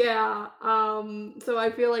 Yeah. So I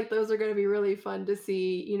feel like those are going to be really fun to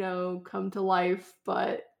see, you know, come to life,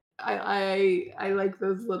 but I like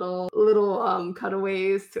those little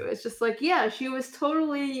cutaways to it. It's just like, yeah, she was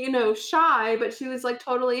totally, you know, shy, but she was like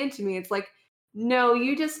totally into me. It's like, no,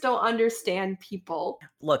 you just don't understand people.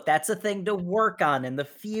 Look, that's a thing to work on in the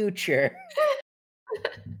future.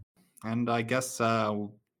 And I guess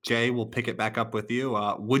Jay will pick it back up with you.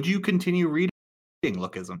 Would you continue reading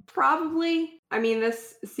Lookism? Probably. I mean,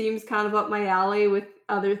 this seems kind of up my alley with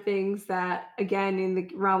other things that, again, in the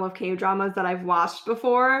realm of K-dramas that I've watched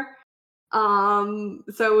before. So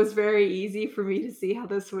it was very easy for me to see how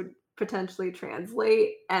this would potentially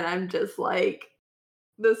translate. And I'm just like,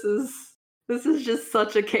 this is just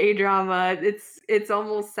such a K-drama. It's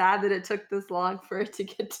almost sad that it took this long for it to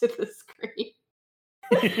get to the screen.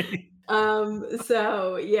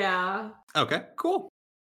 So yeah. Okay, cool.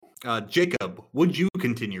 Jacob, would you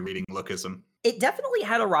continue reading Lookism? It definitely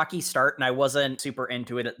had a rocky start, and I wasn't super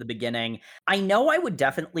into it at the beginning. I know I would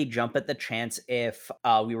definitely jump at the chance if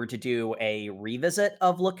we were to do a revisit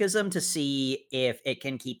of Lookism to see if it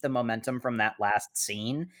can keep the momentum from that last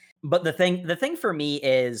scene. But the thing for me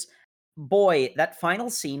is, boy, that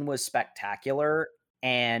final scene was spectacular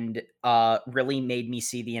and really made me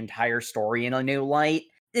see the entire story in a new light.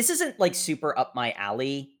 This isn't like super up my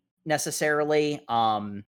alley necessarily.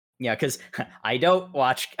 Yeah, because I don't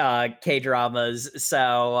watch K-dramas,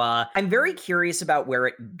 so I'm very curious about where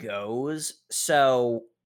it goes. So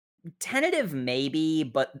tentative maybe,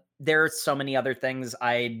 but there are so many other things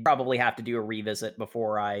I'd probably have to do a revisit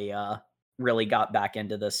before I really got back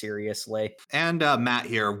into this seriously. And Matt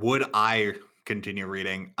here, would I continue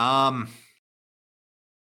reading? I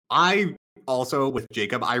also, with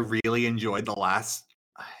Jacob, I really enjoyed the last,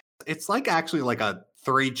 it's like actually like a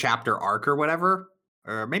 3-chapter arc or whatever,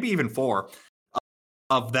 or maybe even 4,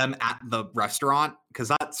 of them at the restaurant,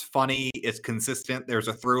 because that's funny, it's consistent, there's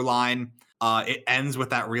a through line, it ends with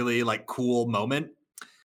that really like cool moment.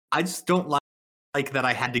 I just don't like that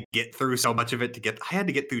I had to get through so much of it I had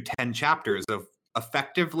to get through 10 chapters of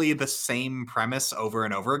effectively the same premise over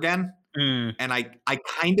and over again. And I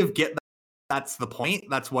kind of get that's the point.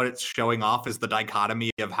 That's what it's showing off, is the dichotomy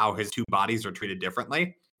of how his two bodies are treated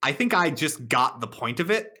differently. I think I just got the point of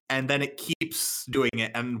it, and then it keeps doing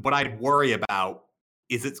it. And what I'd worry about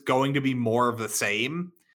is it's going to be more of the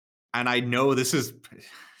same. And I know this is,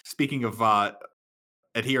 speaking of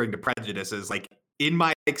adhering to prejudices, like in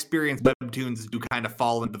my experience, webtoons do kind of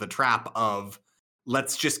fall into the trap of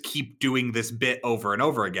let's just keep doing this bit over and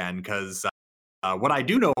over again. Because what I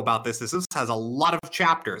do know about this is this has a lot of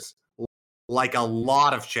chapters, like a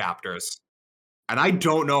lot of chapters. And I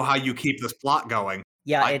don't know how you keep this plot going.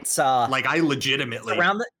 Yeah, I legitimately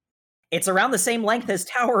it's around the same length as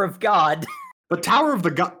Tower of God. But Tower of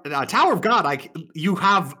God, you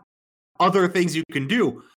have other things you can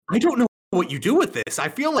do. I don't know what you do with this. I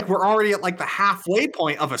feel like we're already at like the halfway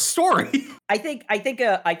point of a story. I think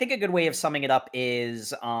a good way of summing it up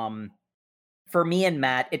is for me and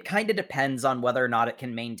Matt, it kind of depends on whether or not it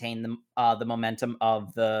can maintain the momentum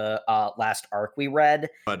of the last arc we read.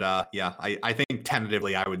 But yeah, I think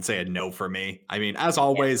tentatively I would say a no for me. I mean, as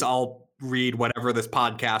always, I'll read whatever this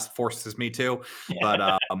podcast forces me to,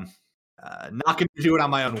 but not going to do it on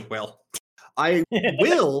my own will. I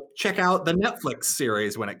will check out the Netflix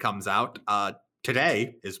series when it comes out.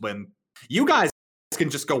 Today is when you guys can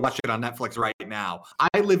just go watch it on Netflix right now.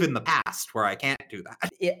 I live in the past where I can't do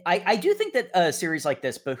that. I do think that a series like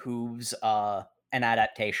this behooves an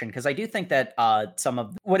adaptation, because I do think that some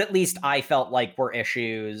of what at least I felt like were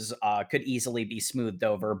issues could easily be smoothed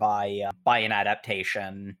over by an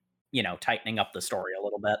adaptation, tightening up the story a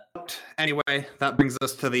little bit. Anyway, that brings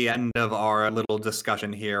us to the end of our little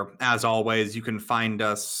discussion here. As always, you can find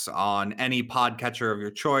us on any podcatcher of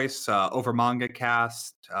your choice, Over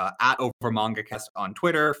MangaCast, at Over MangaCast on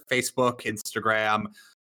Twitter, Facebook, Instagram.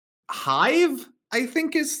 Hive, I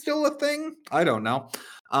think, is still a thing. I don't know.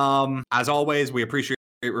 As always, we appreciate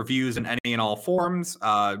reviews in any and all forms.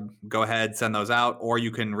 Go ahead, send those out, or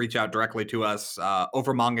you can reach out directly to us,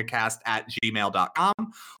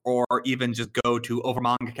 overmangacast@gmail.com, or even just go to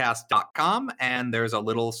overmangacast.com, and there's a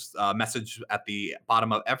little message at the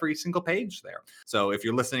bottom of every single page there. So if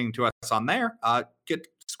you're listening to us on there,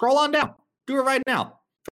 scroll on down. Do it right now.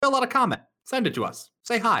 Fill out a comment. Send it to us.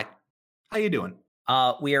 Say hi. How you doing?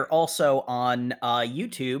 We are also on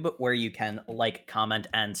YouTube, where you can like, comment,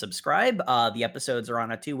 and subscribe. The episodes are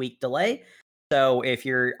on a 2-week delay. So if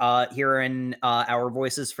you're hearing our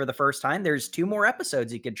voices for the first time, there's 2 more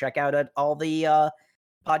episodes you can check out at all the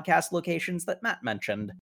podcast locations that Matt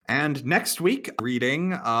mentioned. And next week,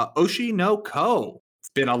 reading Oshi no Ko.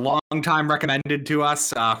 It's been a long time recommended to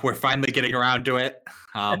us. We're finally getting around to it.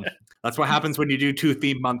 That's what happens when you do 2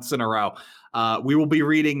 theme months in a row. We will be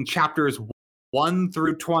reading chapters 1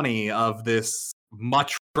 through 20 of this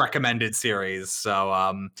much recommended series.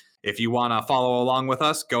 So if you want to follow along with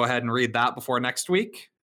us, go ahead and read that before next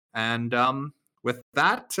week. And with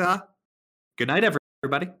that, good night,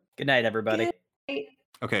 everybody. Good night, everybody.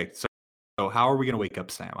 Okay, so how are we going to wake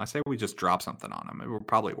up Sam? I say we just drop something on him. It will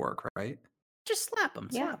probably work, right? Just slap him.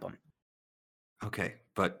 Okay,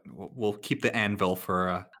 but we'll keep the anvil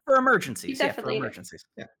for emergencies. Definitely. For emergencies.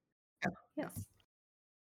 Yeah. Yes.